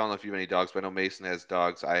 Dave, I don't know if you have any dogs, but I know Mason has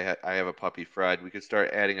dogs. I have a puppy, Fred. We could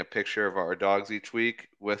start adding a picture of our dogs each week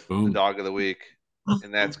with the dog of the week,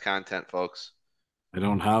 and that's content, folks. I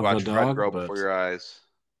don't have Watch a dog, Fred grow but before your eyes.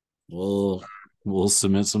 We'll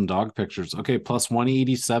submit some dog pictures. Okay, plus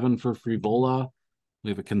 187 for Frivola.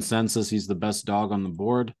 We have a consensus. He's the best dog on the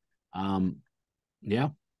board. Yeah.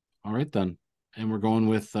 All right then. And we're going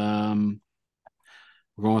with Pereira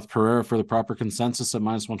for the proper consensus at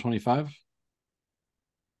minus 125.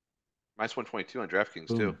 Minus 122 on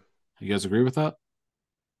DraftKings too. You guys agree with that?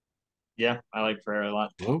 Yeah, I like Pereira a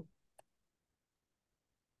lot. Hello?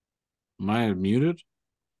 Am I muted?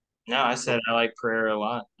 No, I said I like Pereira a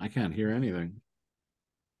lot. I can't hear anything.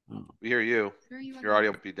 Oh. We hear you. Your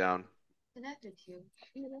audio will be down. Connected to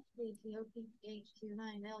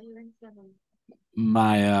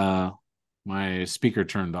my speaker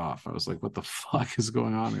turned off. I was like, what the fuck is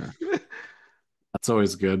going on here? That's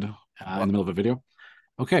always good in the middle of a video.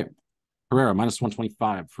 Okay. Pereira minus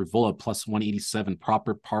 125. Frivola plus 187.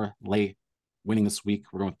 Proper parlay winning this week.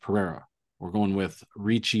 We're going with Pereira. We're going with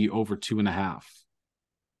Ricci over 2.5.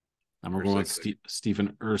 And we're going with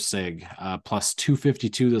Stephen Ursig plus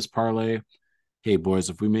 252 this parlay. Hey boys,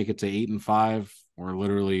 if we make it to 8-5, we're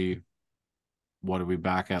literally what are we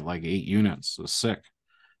back at, like 8 units? So sick.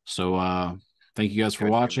 So thank you guys for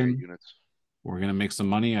watching. We're gonna make some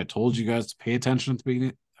money. I told you guys to pay attention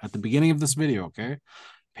at the beginning of this video, okay?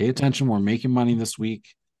 Pay attention. We're making money this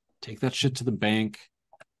week. Take that shit to the bank.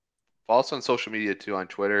 Follow us on social media too, on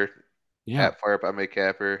Twitter. Yeah. At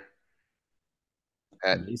FireUpMACapper.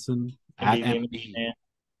 At Mason. At MB.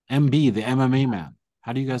 MB, the MMA man.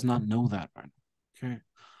 How do you guys not know that right now? Okay.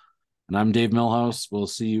 And I'm Dave Millhouse. We'll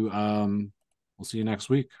see you next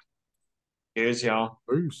week. Cheers, y'all.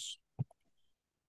 Peace.